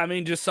week here? I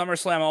mean, just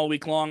SummerSlam all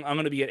week long. I'm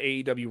going to be at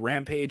AEW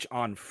Rampage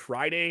on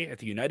Friday at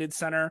the United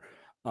Center.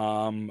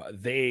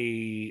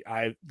 They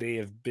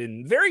have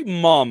been very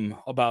mum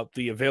about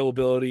the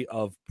availability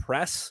of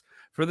press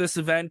for this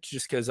event,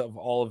 just because of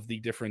all of the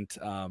different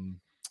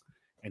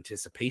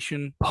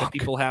anticipation that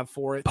people have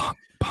for it.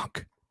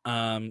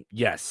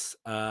 Yes.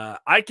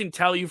 I can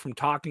tell you from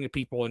talking to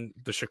people in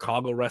the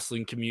Chicago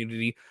wrestling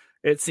community,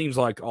 it seems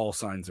like all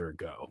signs are a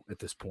go at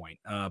this point.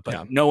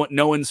 But no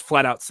one's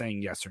flat out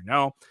saying yes or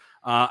no.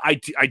 I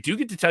do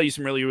get to tell you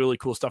some really, really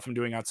cool stuff I'm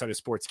doing outside of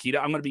Sportskeeda.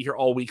 I'm going to be here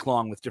all week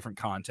long with different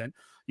content.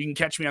 You can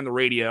catch me on the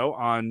radio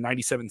on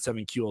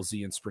 97.7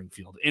 QLZ in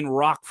Springfield, in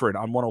Rockford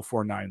on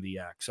 104.9 The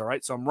X. All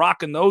right. So I'm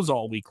rocking those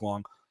all week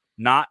long.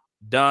 Not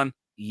done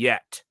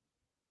yet,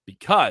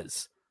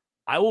 because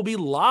I will be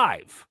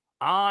live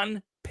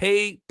on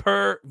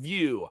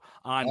pay-per-view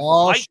on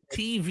Fight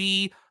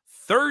TV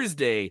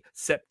Thursday,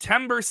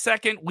 September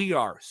 2nd. We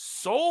are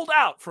sold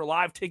out for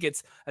live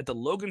tickets at the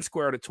Logan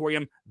Square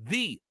Auditorium.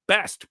 The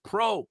best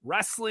pro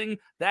wrestling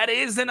that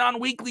isn't on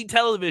weekly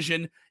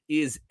television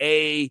is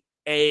AAW,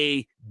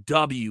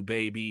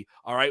 baby.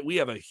 All right, we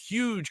have a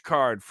huge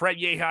card. Fred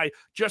Yehai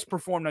just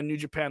performed on New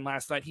Japan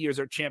last night. He is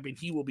our champion.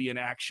 He will be in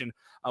action.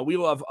 We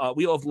will have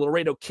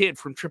Laredo Kid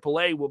from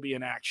AAA will be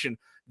in action.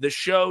 The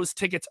show's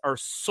tickets are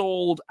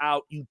sold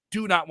out. You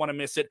do not want to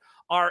miss it.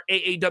 Our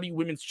AAW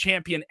Women's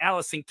Champion,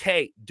 Allison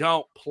Kay,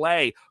 don't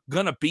play.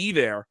 Gonna be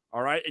there,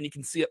 all right? And you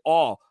can see it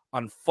all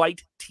on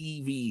Fight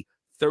TV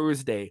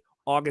Thursday,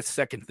 August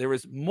 2nd. There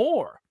is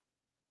more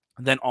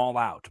than All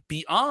Out.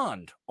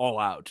 Beyond All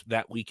Out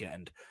that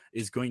weekend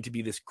is going to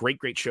be this great,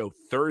 great show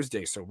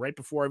Thursday. So right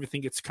before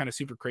everything gets kind of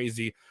super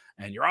crazy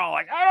and you're all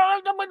like,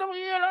 I don't like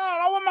WWE,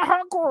 I want my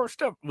hardcore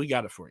stuff. We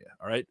got it for you,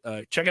 all right?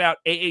 Check it out,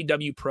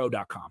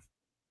 aawpro.com.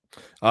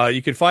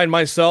 You can find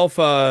myself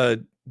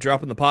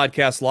dropping the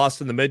podcast Lost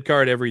in the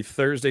Midcard every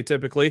Thursday,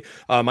 typically.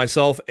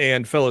 Myself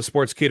and fellow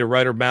Sportskeeda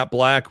writer Matt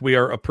Black, we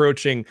are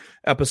approaching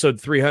episode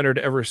 300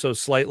 ever so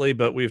slightly,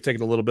 but we've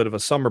taken a little bit of a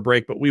summer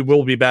break, but we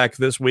will be back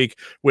this week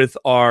with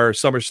our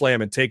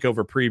SummerSlam and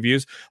TakeOver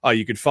previews.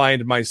 You could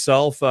find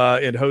myself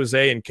and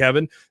Jose and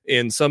Kevin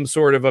in some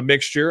sort of a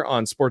mixture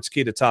on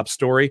Sportskeeda Top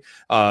Story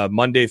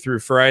Monday through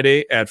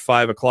Friday at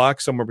 5 o'clock,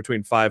 somewhere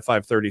between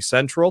 5:30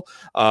 Central.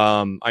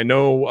 I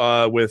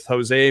know with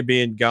Jose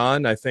being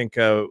gone, I think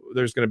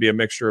there's going to be a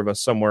mixture of us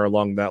somewhere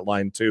along that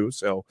line too.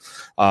 So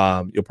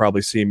you'll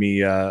probably see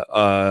me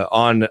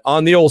on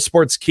the old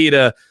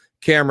Sportskeeda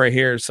camera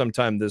here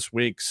sometime this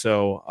week.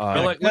 So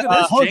look at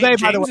this. Jose,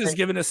 James is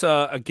giving us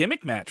a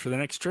gimmick match for the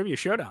next Trivia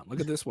Showdown. Look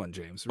at this one,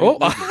 James.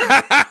 Read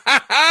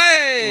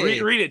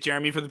it,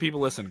 Jeremy, for the people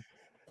listening.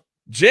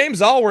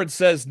 James Allward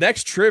says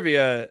next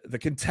trivia, the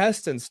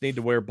contestants need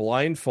to wear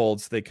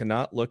blindfolds. They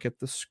cannot look at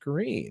the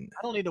screen.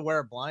 I don't need to wear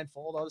a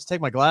blindfold. I'll just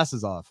take my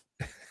glasses off.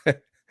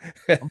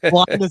 I'm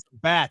blind as a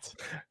bat.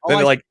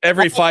 Then, like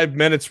every 5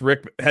 minutes,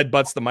 Rick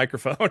headbutts the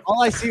microphone.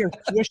 All I see are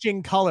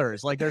swishing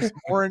colors. Like there's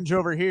some orange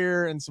over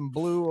here and some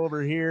blue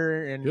over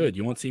here. And Good.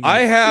 You won't see me I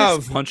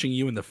have punching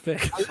you in the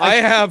face. I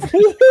have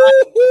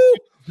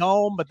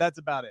dome, but that's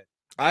about it.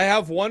 I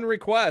have one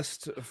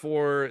request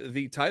for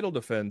the title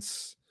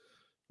defense.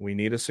 We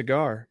need a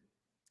cigar.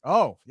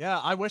 Oh, yeah.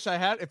 I wish I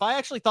had. If I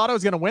actually thought I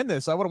was going to win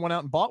this, I would have went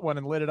out and bought one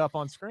and lit it up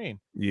on screen.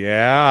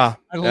 Yeah.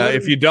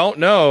 If you don't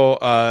know,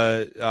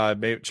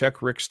 maybe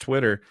check Rick's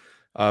Twitter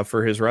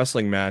for his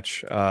wrestling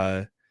match.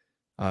 A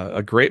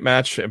great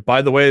match.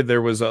 By the way,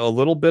 there was a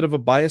little bit of a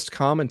biased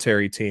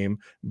commentary team,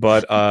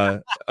 but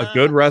a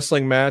good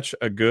wrestling match.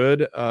 A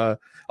good.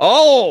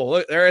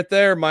 Look, they're right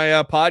there. My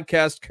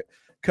podcast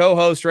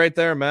co-host right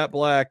there, Matt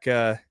Black,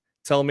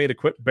 telling me to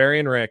quit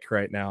burying Rick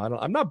right now.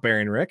 I'm not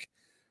burying Rick.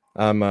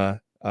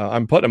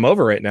 I'm putting him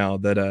over right now.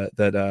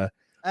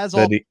 As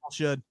all people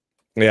should.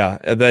 Yeah,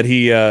 that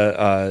he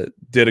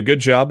did a good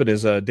job at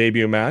his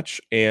debut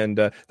match, and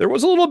there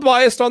was a little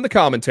biased on the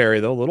commentary,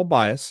 though. A little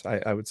bias,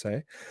 I would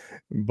say.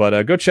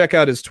 But go check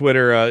out his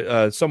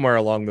Twitter. Somewhere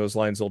along those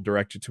lines, they'll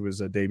direct you to his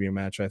debut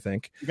match, I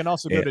think. You can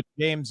also go to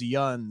James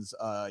Yunn's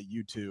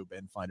YouTube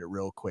and find it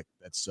real quick.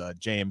 That's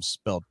James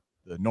spelled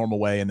the normal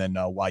way and then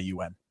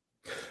Y-U-N.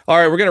 All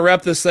right, we're going to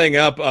wrap this thing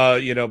up,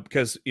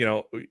 because,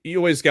 you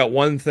always got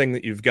one thing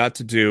that you've got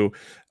to do,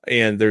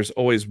 and there's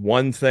always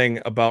one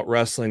thing about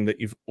wrestling that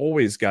you've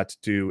always got to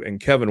do. And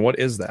Kevin, what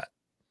is that?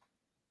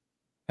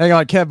 Hang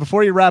on, Kev,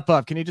 before you wrap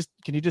up, can you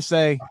just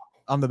say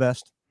I'm the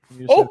best?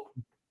 Let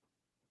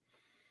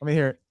me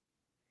hear it.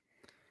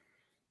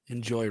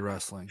 Enjoy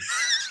wrestling.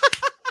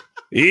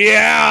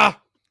 Yeah.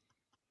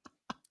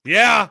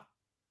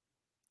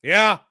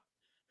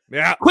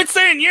 Quit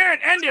saying yeah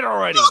and end it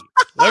already.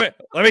 Let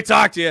me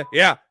talk to you.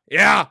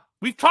 Yeah.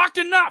 We've talked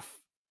enough.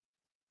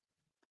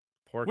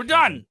 We're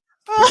done.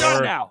 We're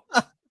done now.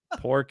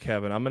 Poor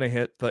Kevin. I'm going to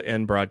hit the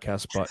end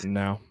broadcast button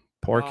now.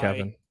 Poor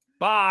Kevin.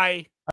 Bye.